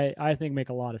here, I think make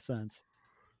a lot of sense.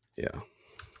 Yeah.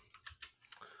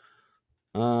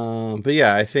 But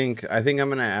yeah, I think I'm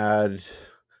gonna add.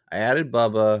 I added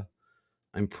Bubba.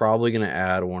 I'm probably gonna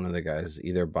add one of the guys,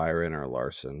 either Byron or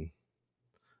Larson.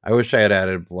 I wish I had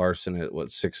added Larson at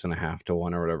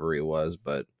 6.5-1 or whatever he was,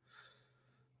 but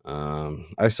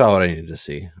I saw what I needed to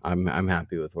see. I'm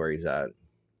happy with where he's at.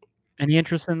 Any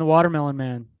interest in the Watermelon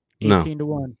Man?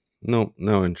 18-1.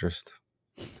 No interest.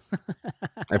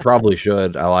 I probably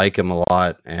should. I like him a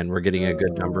lot, and we're getting a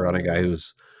good number on a guy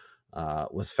who's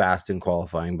was fast in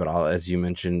qualifying, but as you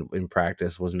mentioned, in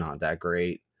practice was not that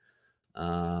great.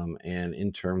 And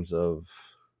in terms of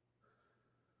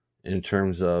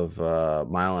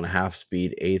mile and a half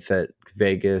speed, 8th at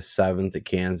Vegas, 7th at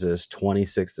Kansas,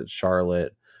 26th at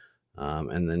Charlotte,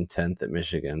 and then 10th at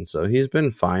Michigan. So he's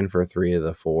been fine for 3 of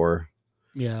the 4.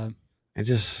 Yeah. I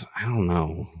don't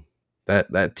know.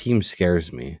 That team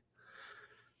scares me.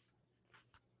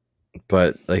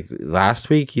 But like last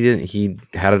week, he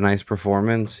had a nice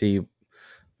performance. He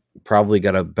probably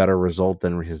got a better result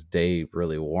than his day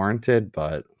really warranted,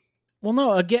 but well,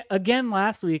 no, again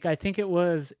last week, I think it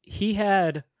was he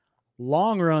had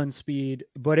long run speed,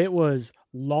 but it was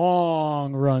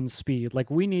long run speed. Like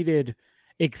we needed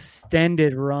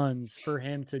extended runs for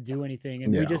him to do anything,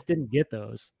 and we just didn't get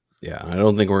those. Yeah, I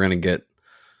don't think we're gonna get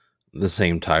the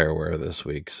same tire wear this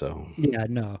week. So yeah,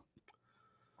 no.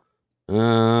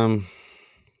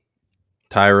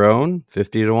 Tyrone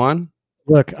 50-1.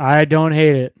 Look, I don't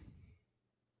hate it.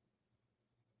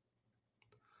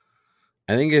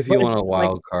 I think if you want a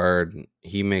wild card,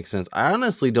 he makes sense. I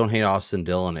honestly don't hate Austin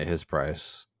Dillon at his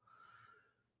price.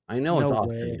 I know it's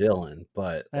Austin Dillon,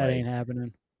 but that ain't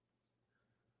happening.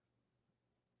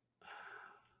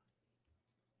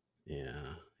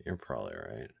 Yeah, you're probably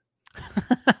right.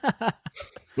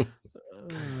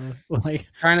 Like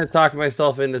trying to talk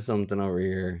myself into something over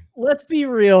here. Let's be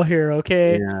real here,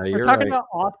 okay? Yeah, we're talking about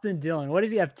Austin Dillon. What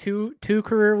does he have? Two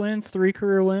career wins, 3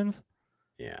 career wins?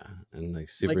 Yeah, and like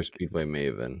super speedway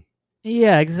maven.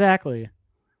 Yeah, exactly.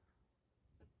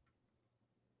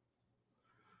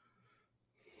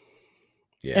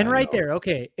 Yeah, and right there,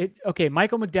 okay.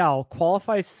 Michael McDowell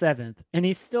qualifies 7th, and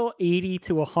he's still 80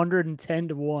 to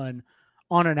 110-1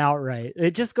 on an outright.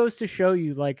 It just goes to show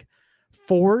you, like,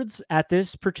 Fords at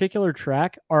this particular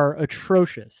track are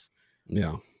atrocious.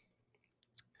 Yeah.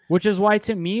 Which is why,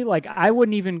 to me, like, I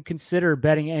wouldn't even consider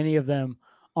betting any of them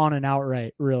on an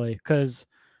outright, really, because,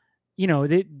 you know,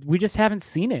 we just haven't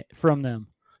seen it from them.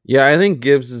 Yeah, I think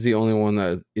Gibbs is the only one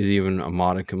that is even a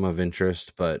modicum of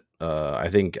interest, but I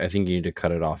think you need to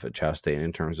cut it off at Chastain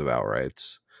in terms of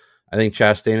outrights. I think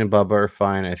Chastain and Bubba are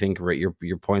fine. I think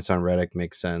your points on Reddick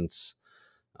make sense.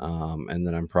 And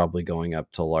then I'm probably going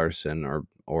up to Larson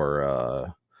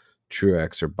or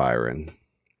Truex or Byron.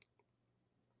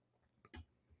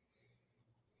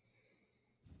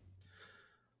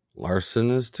 Larson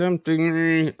is tempting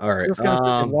me. All right.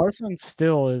 Larson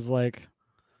still is like,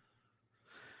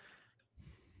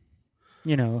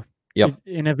 you know, yep.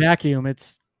 In a vacuum,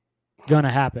 it's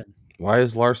gonna happen. Why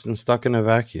is Larson stuck in a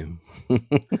vacuum?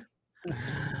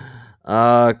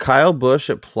 Kyle Busch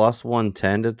at plus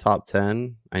 110 to top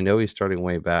 10. I know he's starting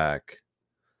way back.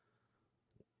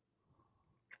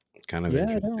 Kind of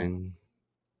interesting.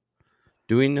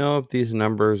 Do we know if these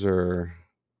numbers are...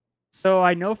 So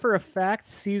I know for a fact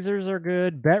Caesars are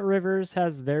good. Bet Rivers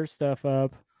has their stuff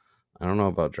up. I don't know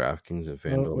about DraftKings and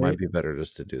FanDuel. It might be better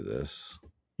just to do this.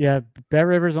 Yeah, Bet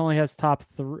Rivers only has top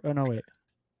 3. Oh, no, wait.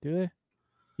 Do they?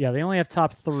 Yeah, they only have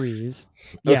top 3s.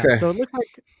 Yeah, Okay. so it looks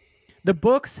like the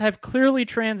books have clearly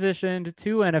transitioned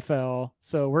to NFL.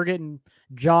 So we're getting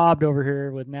jobbed over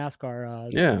here with NASCAR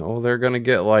odds. Yeah, well, they're going to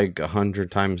get like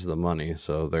 100 times the money.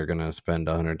 So they're going to spend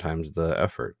 100 times the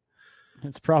effort.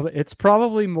 It's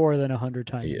probably more than 100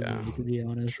 times the Yeah, money, to be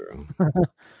honest. True.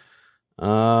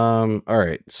 All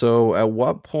right. So at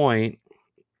what point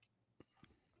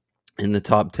in the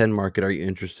top 10 market are you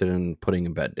interested in putting a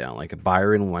bet down? Like a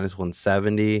Byron minus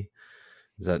 170?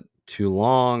 Is that too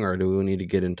long, or do we need to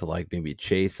get into like maybe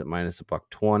Chase at minus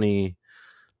 $120?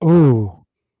 Ooh.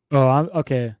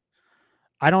 Okay.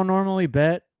 I don't normally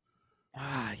bet.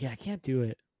 Yeah, I can't do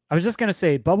it. I was just gonna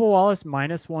say Bubba Wallace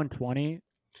minus 120.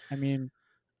 I mean,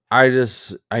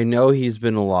 I know he's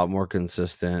been a lot more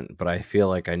consistent, but I feel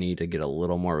like I need to get a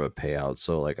little more of a payout.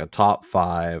 So like a top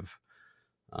 5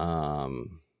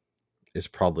 is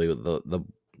probably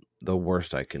the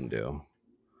worst I can do.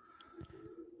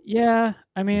 yeah,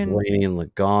 I mean, Blaney,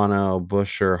 Logano,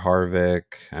 Busher, Harvick.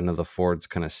 I know the Fords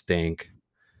kind of stink.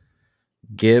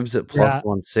 Gibbs at plus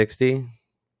 160.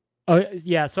 Oh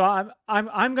yeah, so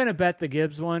I'm gonna bet the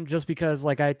Gibbs one just because,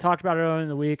 like I talked about it earlier in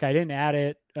the week, I didn't add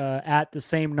it at the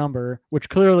same number, which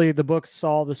clearly the books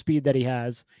saw the speed that he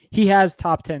has. He has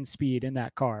top 10 speed in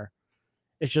that car.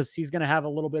 It's just he's gonna have a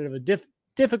little bit of a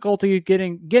difficulty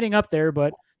getting up there,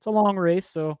 but it's a long race,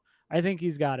 so I think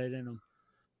he's got it in him.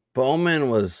 Bowman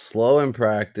was slow in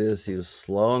practice. He was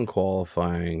slow in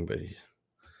qualifying, but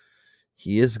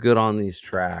he is good on these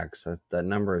tracks. That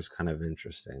number is kind of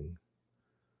interesting.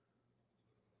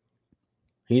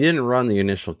 He didn't run the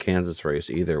initial Kansas race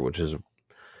either, which is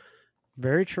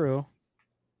very true.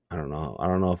 I don't know. I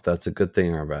don't know if that's a good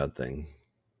thing or a bad thing.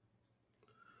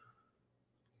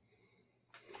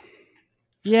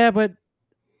 Yeah, but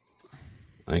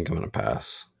I think I'm going to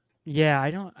pass. Yeah,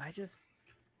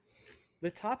 the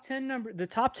top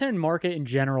 10 market in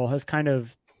general has kind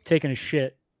of taken a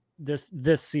shit this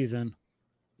season.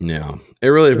 Yeah, it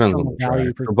really depends on the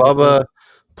track. For Bubba,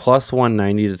 plus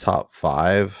 190 to top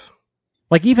 5.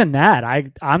 Like even that,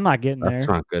 I'm not getting there. That's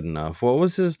not good enough. What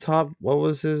was his top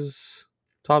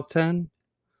 10?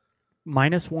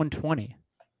 Minus 120.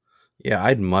 Yeah,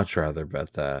 I'd much rather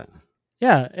bet that.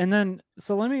 Yeah, and then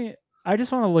so I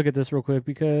just want to look at this real quick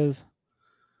because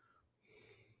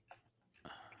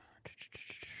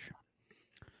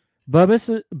Bubba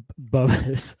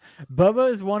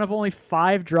is one of only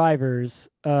 5 drivers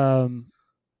to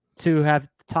have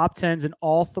top 10s in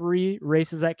all 3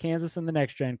 races at Kansas in the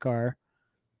next gen car.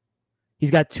 He's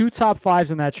got 2 top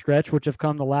 5s in that stretch, which have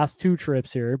come the last 2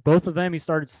 trips here. Both of them, he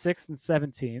started 6th and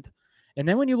 17th. And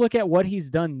then when you look at what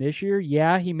he's done this year,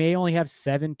 yeah, he may only have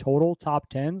 7 total top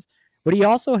 10s, but he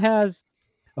also has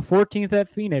a 14th at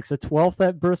Phoenix, a 12th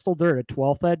at Bristol Dirt, a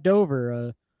 12th at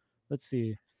Dover, let's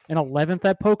see, an 11th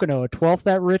at Pocono, a 12th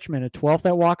at Richmond, a 12th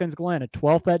at Watkins Glen, a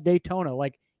 12th at Daytona.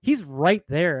 Like, he's right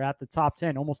there at the top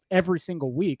 10 almost every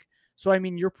single week. So, I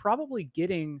mean, you're probably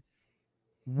getting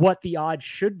what the odds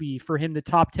should be for him to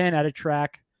top 10 at a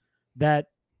track that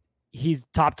he's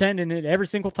top 10 in it every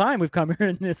single time we've come here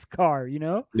in this car, you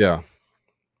know? Yeah.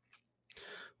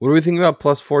 What do we think about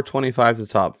plus 425 to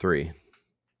top 3?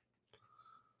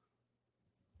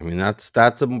 I mean, that's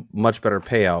a much better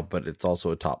payout, but it's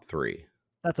also a top 3.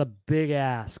 That's a big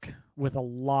ask with a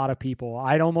lot of people.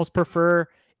 I'd almost prefer,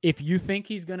 if you think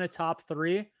he's going to top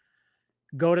 3,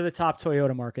 go to the top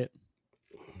Toyota market.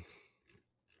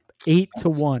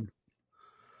 8-1.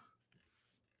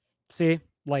 See,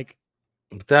 like,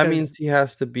 but that means he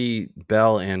has to beat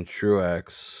Bell and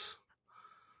Truex,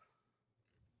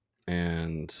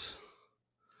 and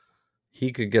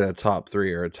he could get a top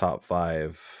 3 or a top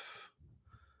 5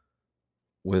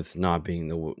 with not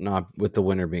with the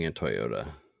winner being a Toyota.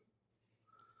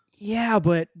 Yeah,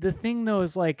 but the thing though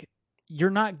is, like,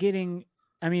 you're not getting.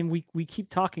 I mean, we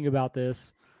keep talking about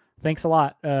this. Thanks a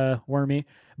lot, Wormy.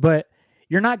 But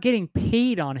you're not getting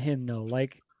paid on him though.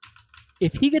 Like,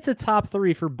 if he gets a top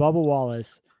 3 for Bubba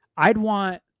Wallace, I'd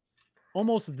want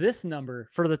almost this number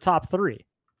for the top 3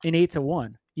 in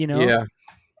 8-1. You know? Yeah,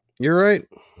 you're right.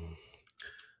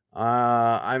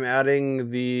 I'm adding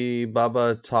the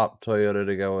Bubba top Toyota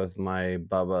to go with my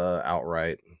Bubba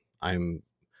outright. I'm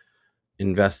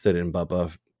invested in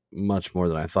Bubba much more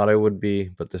than I thought I would be,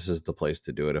 but this is the place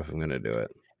to do it if I'm going to do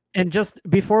it. And just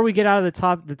before we get out of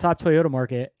the top Toyota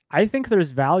market, I think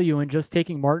there's value in just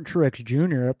taking Martin Truex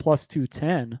Jr. at plus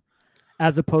 210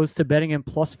 as opposed to betting him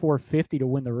plus 450 to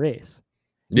win the race.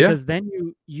 Because then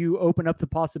you open up the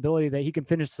possibility that he can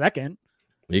finish second.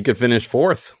 He could finish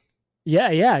fourth.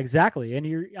 Yeah, exactly. And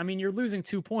you're losing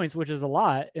 2 points, which is a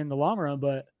lot in the long run,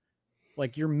 but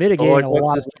like you're mitigating a lot.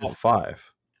 What's this top 5?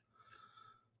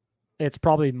 It's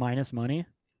probably minus money.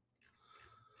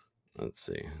 Let's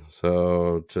see.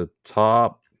 So to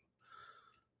top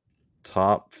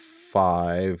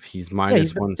 5, he's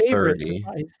minus 130.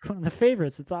 He's one of the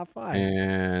favorites. The top 5.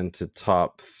 And to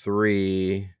top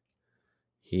 3,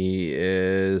 he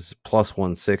is plus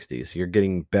 160. So you're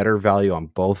getting better value on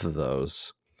both of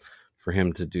those for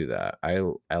him to do that.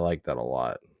 I like that a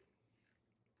lot.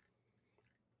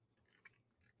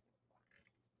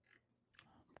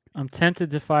 I'm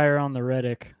tempted to fire on the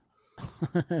Reddick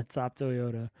top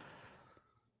Toyota.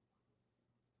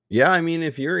 Yeah, I mean,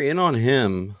 if you're in on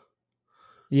him,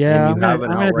 yeah, and you have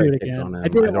an outright do it pick again. on him, I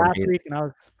did it last week, and I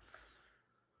was,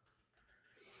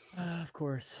 of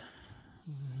course,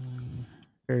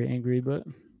 very angry. But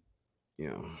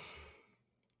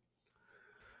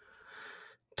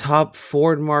top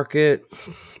Ford market,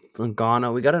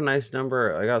 Logano. We got a nice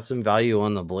number. I got some value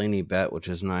on the Blaney bet, which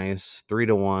is nice.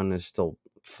 3-1 is still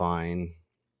fine.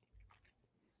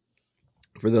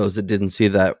 For those that didn't see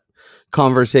that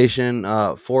conversation,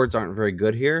 Fords aren't very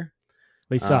good here.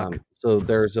 They suck. So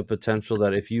there's a potential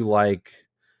that if you like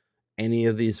any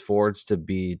of these Fords to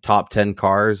be top 10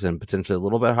 cars and potentially a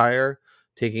little bit higher,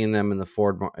 taking them in the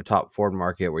top Ford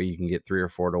market where you can get 3 or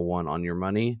 4-1 on your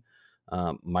money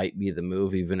might be the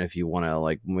move, even if you want to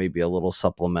like maybe a little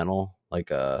supplemental,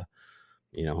 like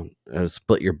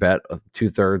split your bet of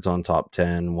 2/3 on top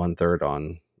 10, 1/3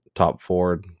 on top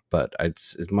Ford, but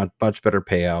it's much better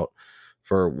payout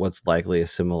for what's likely a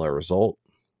similar result.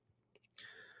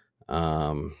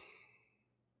 I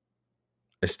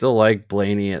still like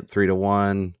Blaney at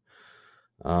 3-1.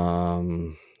 I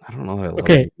don't know.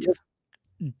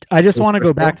 I just want to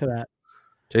go back to that.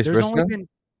 Chase Briscoe?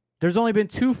 There's only been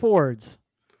 2 Fords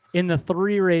in the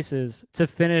 3 races to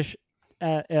finish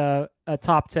at a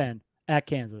top 10 at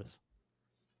Kansas.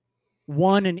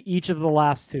 1 in each of the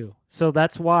last 2. So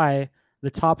that's why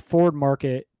the top Ford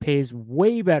market pays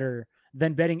way better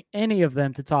than betting any of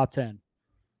them to top 10.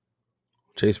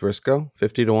 Chase Briscoe,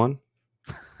 50-1.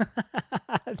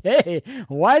 Hey,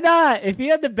 why not? If he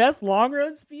had the best long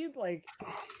run speed, like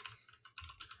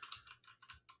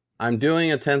I'm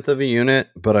doing a 1/10 of a unit,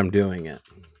 but I'm doing it.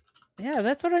 Yeah,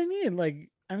 that's what I mean. Like,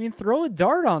 throw a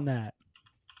dart on that.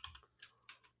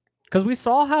 Because we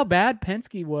saw how bad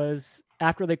Penske was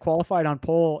after they qualified on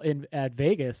pole at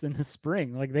Vegas in the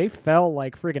spring. Like, they fell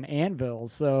like friggin'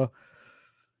 anvils. So,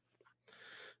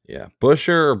 yeah,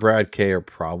 Buescher or Brad K are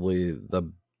probably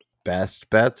the best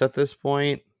bets at this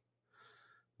point.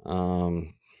 But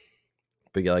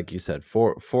yeah, like you said,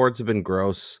 Fords have been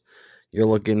gross. You're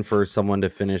looking for someone to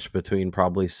finish between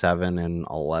probably 7 and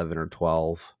 11 or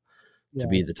 12 to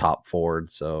be the top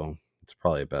Ford. So it's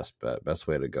probably best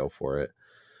way to go for it.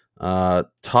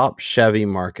 Top Chevy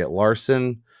market,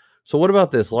 Larson. So what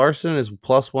about this? Larson is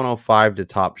plus 105 to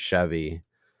top Chevy.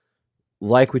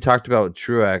 Like we talked about with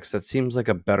Truex, that seems like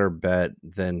a better bet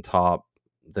than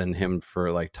him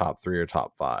for like top 3 or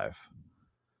top 5.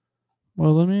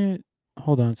 Well, let me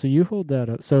hold on. So you hold that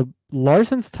up. So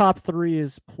Larson's top 3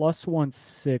 is plus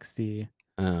 160.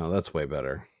 Oh, that's way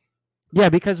better. Yeah,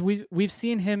 because we've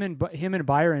seen him and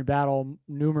Byron battle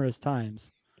numerous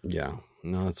times. Yeah,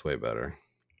 no, that's way better.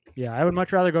 Yeah, I would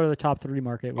much rather go to the top 3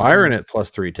 market. Byron at plus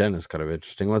 310 is kind of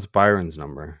interesting. What's Byron's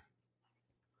number?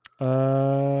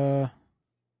 Plus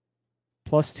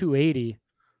 280.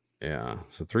 Yeah,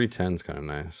 so 310 is kind of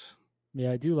nice.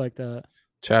 Yeah, I do like that.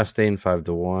 Chastain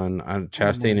 5-1.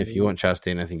 Chastain, if you want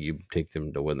Chastain, I think you take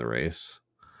them to win the race.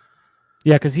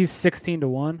 Yeah, because he's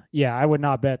 16-1. Yeah, I would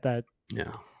not bet that.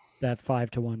 Yeah, that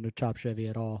 5-1 to top Chevy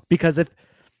at all. Because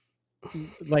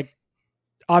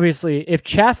obviously, if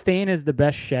Chastain is the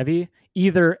best Chevy,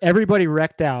 either everybody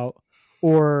wrecked out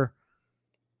or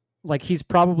like he's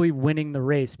probably winning the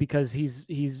race because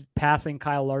he's passing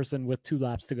Kyle Larson with 2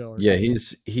 laps to go. Yeah,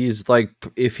 something. he's like,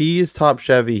 if he is top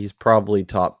Chevy, he's probably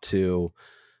top 2,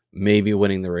 maybe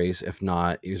winning the race. If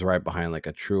not, he's right behind like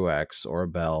a Truex or a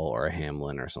Bell or a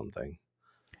Hamlin or something.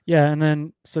 Yeah, and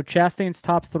then so Chastain's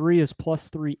top 3 is plus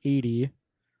 380.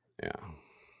 Yeah.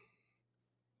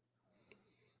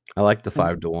 I like the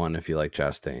 5-1 if you like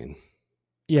Chastain.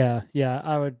 Yeah,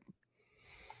 I would.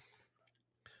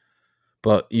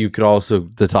 But you could also,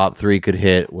 the top 3 could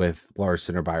hit with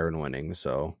Larson or Byron winning.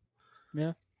 So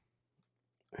Yeah.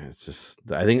 it's just,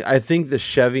 I think the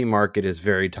Chevy market is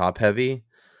very top heavy.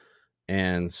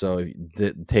 And so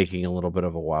taking a little bit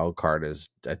of a wild card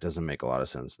that doesn't make a lot of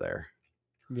sense there.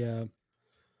 Yeah.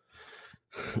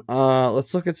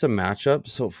 Let's look at some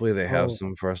matchups. Hopefully they have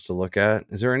some for us to look at.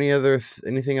 Is there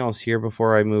anything else here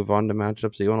before I move on to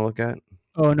matchups that you want to look at?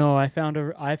 Oh no, I found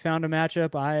a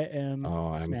matchup. I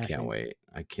Can't smashing. wait.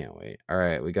 I can't wait. All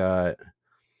right, we got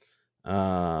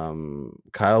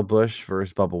Kyle Busch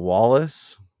versus Bubba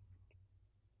Wallace.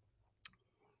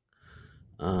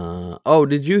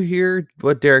 Did you hear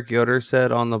what Derek Yoder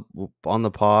said on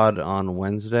the pod on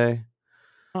Wednesday?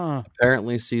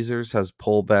 Apparently Caesars has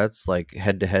poll bets like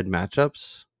head-to-head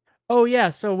matchups. Oh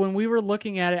yeah, so when we were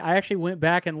looking at it, I actually went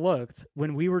back and looked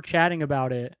when we were chatting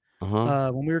about it.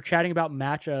 When we were chatting about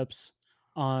matchups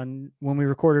when we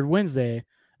recorded Wednesday,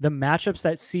 the matchups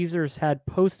that Caesars had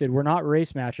posted were not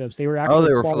race matchups. They were actually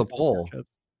they were for the poll.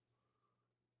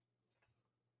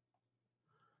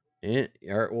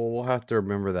 Matchups. Well, we'll have to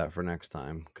remember that for next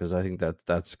time because I think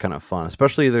that's kind of fun,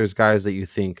 especially there's guys that you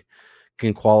think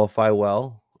can qualify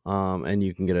well, and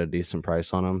you can get a decent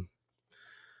price on them.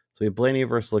 So we have Blaney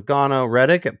versus Logano,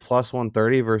 Reddick at plus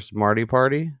 130 versus Marty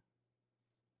Party.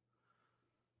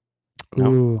 No,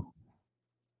 ooh,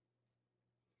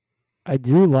 I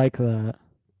do like that.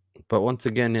 But once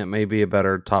again, it may be a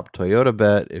better top Toyota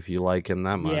bet if you like him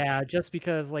that much. Yeah, just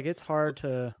because like it's hard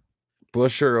to.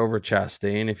 Buescher over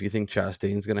Chastain if you think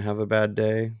Chastain's going to have a bad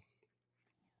day.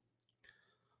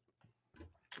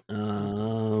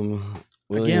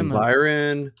 William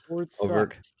Byron. Fords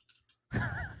over... suck.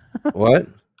 What?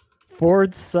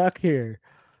 Fords suck here.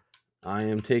 I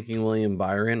am taking William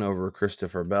Byron over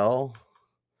Christopher Bell.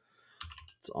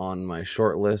 It's on my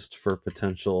short list for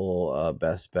potential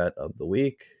best bet of the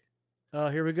week. Oh,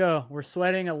 here we go. We're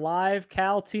sweating a live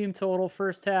Cal team total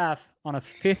first half on a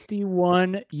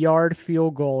 51-yard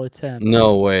field goal attempt.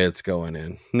 No way it's going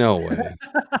in. No way.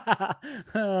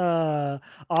 Auburn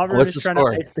What's is the trying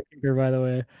score? to ice the kicker, by the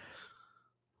way.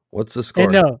 What's the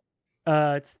score? No,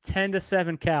 it's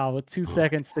 10-7 Cal with 2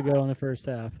 seconds to go in the first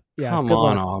half. Yeah, come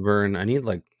on, Auburn. I need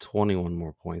like 21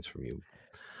 more points from you.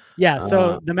 Yeah,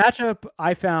 so the matchup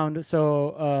I found,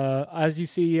 so as you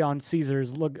see on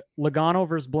Caesars, Logano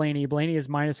versus Blaney. Blaney is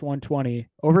minus 120.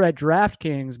 Over at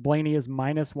DraftKings, Blaney is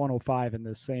minus 105 in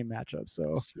this same matchup.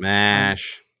 So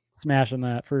smashing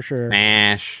that for sure.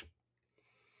 Smash.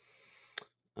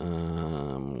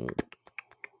 And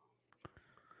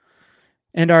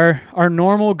our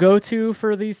normal go-to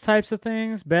for these types of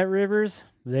things, Bet Rivers,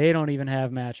 they don't even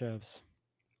have matchups.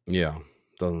 Yeah,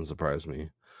 doesn't surprise me.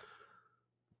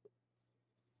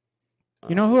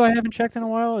 You know who I haven't checked in a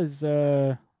while is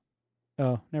oh,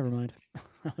 never mind.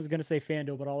 I was gonna say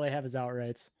FanDuel, but all they have is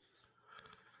outrights.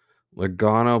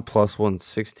 Logano plus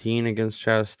 116 against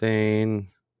Chastain.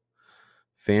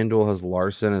 FanDuel has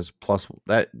Larson as plus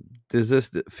that. Does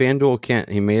this FanDuel can't?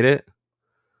 He made it.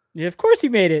 Yeah, of course he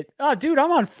made it. Oh, dude,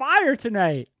 I'm on fire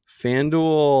tonight.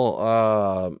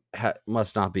 FanDuel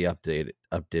must not be up to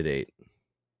date.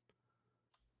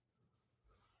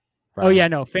 Right. Oh yeah,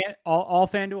 no. All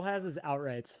FanDuel has is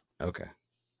outrights. Okay.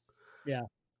 Yeah.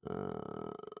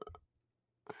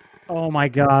 Oh my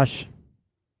gosh.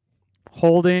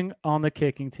 Holding on the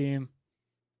kicking team.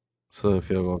 So the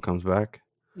field goal comes back?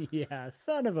 Yeah,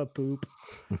 son of a poop.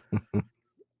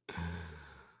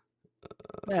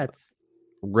 That's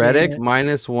Reddick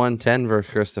minus 110 versus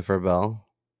Christopher Bell.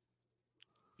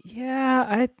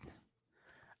 Yeah,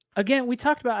 again, we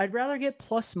talked about I'd rather get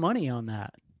plus money on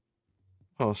that.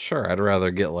 Oh, sure. I'd rather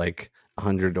get like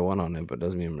 100 to 1 on it, but it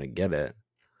doesn't mean I'm going to get it.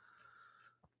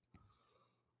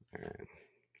 All right.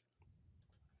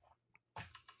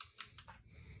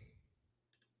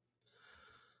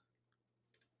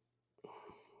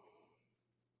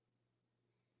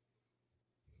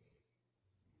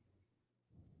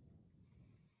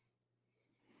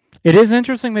 It is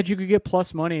interesting that you could get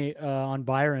plus money on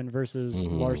Byron versus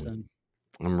Larson.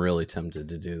 I'm really tempted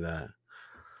to do that.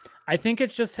 I think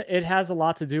it has a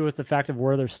lot to do with the fact of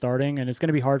where they're starting, and it's going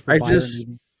to be hard for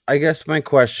Byron. I guess my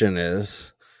question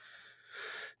is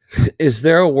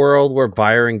there a world where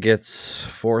Byron gets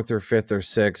 4th or 5th or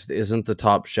 6th, isn't the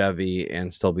top Chevy,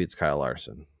 and still beats Kyle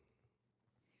Larson?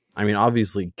 I mean,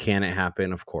 obviously, can it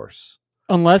happen? Of course.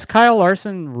 Unless Kyle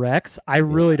Larson wrecks, I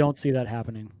really don't see that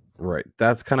happening. Right.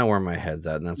 That's kind of where my head's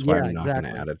at, and that's why I'm not going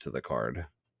to add it to the card.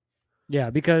 Yeah,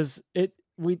 because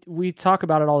we talk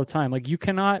about it all the time. Like, you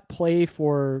cannot play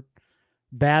for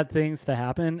bad things to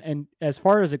happen. And as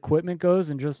far as equipment goes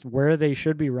and just where they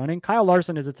should be running, Kyle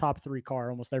Larson is a top 3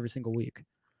 car almost every single week.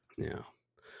 Yeah.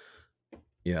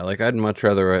 Yeah, like I'd much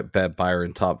rather bet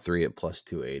Byron top 3 at plus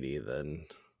 280 than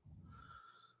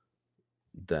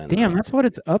Damn, that's what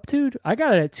it's up to? I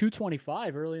got it at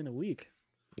 225 early in the week.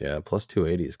 yeah, plus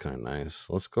 280 is kind of nice.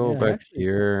 Let's go Yeah, back actually.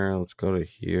 here. Let's go to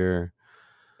here.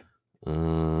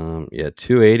 Yeah,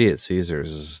 280 at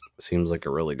Caesars seems like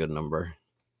a really good number.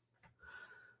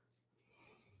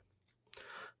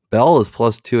 Bell is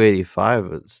plus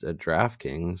 285 at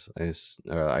DraftKings.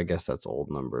 I guess that's old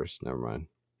numbers. Never mind.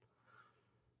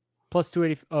 Plus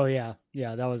 280. Oh, yeah.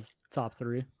 Yeah, that was top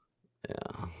 3.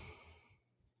 Yeah.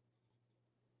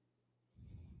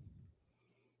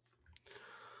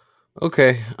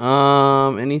 Okay.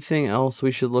 Anything else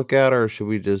we should look at, or should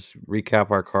we just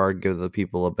recap our card, give the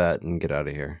people a bet, and get out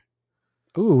of here?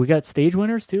 Ooh, we got stage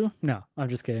winners too? No, I'm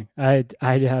just kidding. I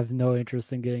have no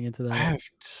interest in getting into that.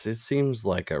 It seems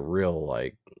like a real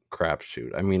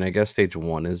crapshoot. I mean, I guess stage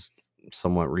 1 is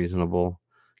somewhat reasonable.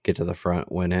 Get to the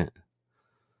front, win it.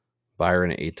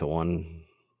 Byron at 8-1.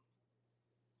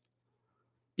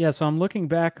 Yeah, so I'm looking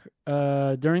back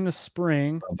during the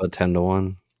spring. About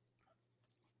 10-1.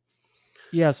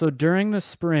 Yeah, so during the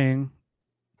spring,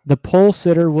 the pole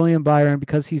sitter, William Byron,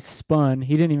 because he spun,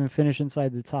 he didn't even finish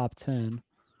inside the top 10.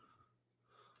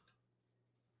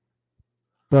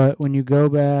 But when you go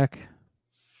back,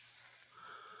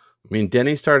 I mean,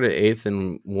 Denny started 8th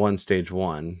and won stage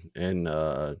 1 in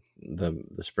the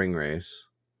spring race.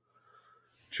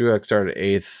 Truex started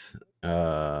 8th,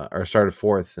 or started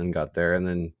 4th and got there, and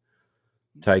then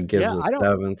Ty Gibbs was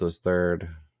 7th, was 3rd.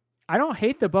 I don't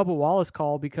hate the Bubba Wallace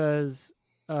call because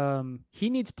he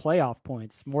needs playoff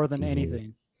points more than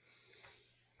anything.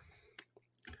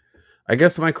 I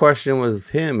guess my question with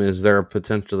him is there a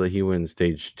potential that he wins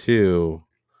stage 2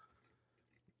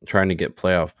 trying to get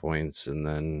playoff points, and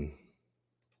then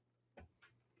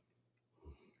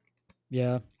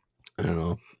yeah, I don't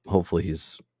know, hopefully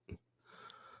he's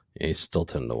still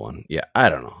 10-1. Yeah, I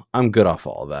don't know, I'm good off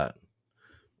all that.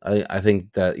 I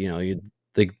think that you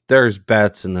think there's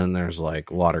bets and then there's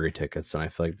like lottery tickets, and I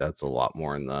feel like that's a lot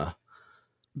more in the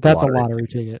that's a lottery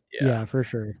ticket. Yeah. Yeah, for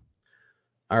sure.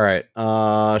 All right,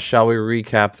 shall we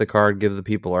recap the card, give the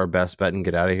people our best bet, and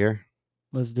get out of here?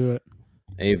 Let's do it.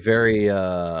 A very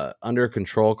under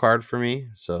control card for me,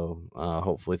 so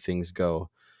hopefully things go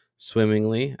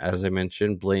swimmingly. As I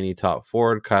mentioned, Blaney top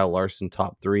 4, Kyle Larson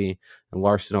top 3, and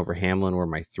Larson over Hamlin were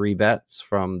my 3 bets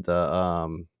from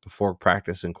the before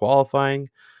practice and qualifying.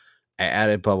 I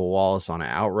added Bubba Wallace on an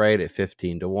outright at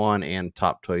 15-1 and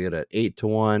top Toyota at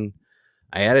 8-1.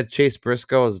 I added Chase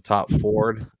Briscoe as a top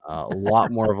Ford, a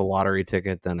lot more of a lottery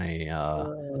ticket than a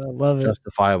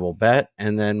justifiable bet.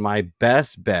 And then my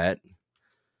best bet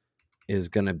is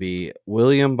going to be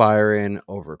William Byron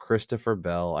over Christopher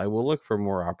Bell. I will look for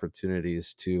more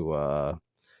opportunities to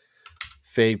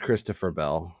fade Christopher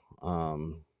Bell.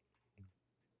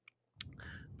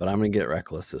 But I'm going to get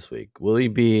reckless this week. Willie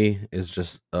B is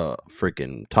just a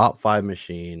freaking top 5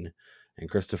 machine. And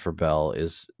Christopher Bell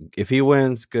is, if he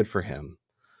wins, good for him.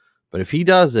 But if he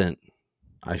doesn't,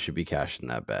 I should be cashing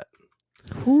that bet.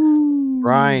 Ooh.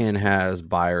 Brian has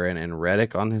Byron and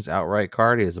Reddick on his outright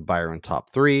card. He has a Byron top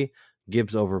 3.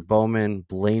 Gibbs over Bowman.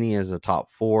 Blaney as a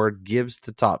top 4. Gibbs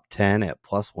to top 10 at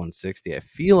plus 160. I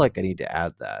feel like I need to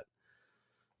add that.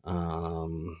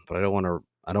 But I don't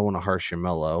want to harsh your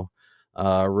mellow.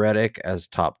 Reddick as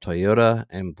top Toyota,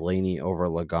 and Blaney over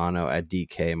Logano at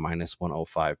DK minus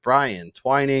 105. Brian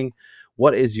Twining,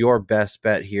 what is your best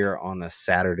bet here on a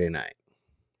Saturday night?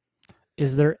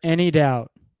 Is there any doubt?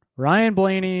 Ryan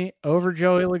Blaney over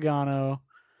Joey Logano.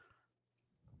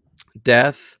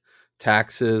 Death,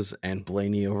 taxes, and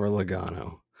Blaney over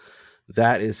Logano.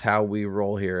 That is how we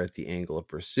roll here at the Angle of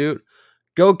Pursuit.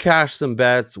 Go cash some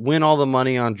bets, win all the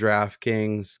money on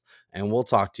DraftKings, and we'll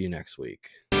talk to you next week.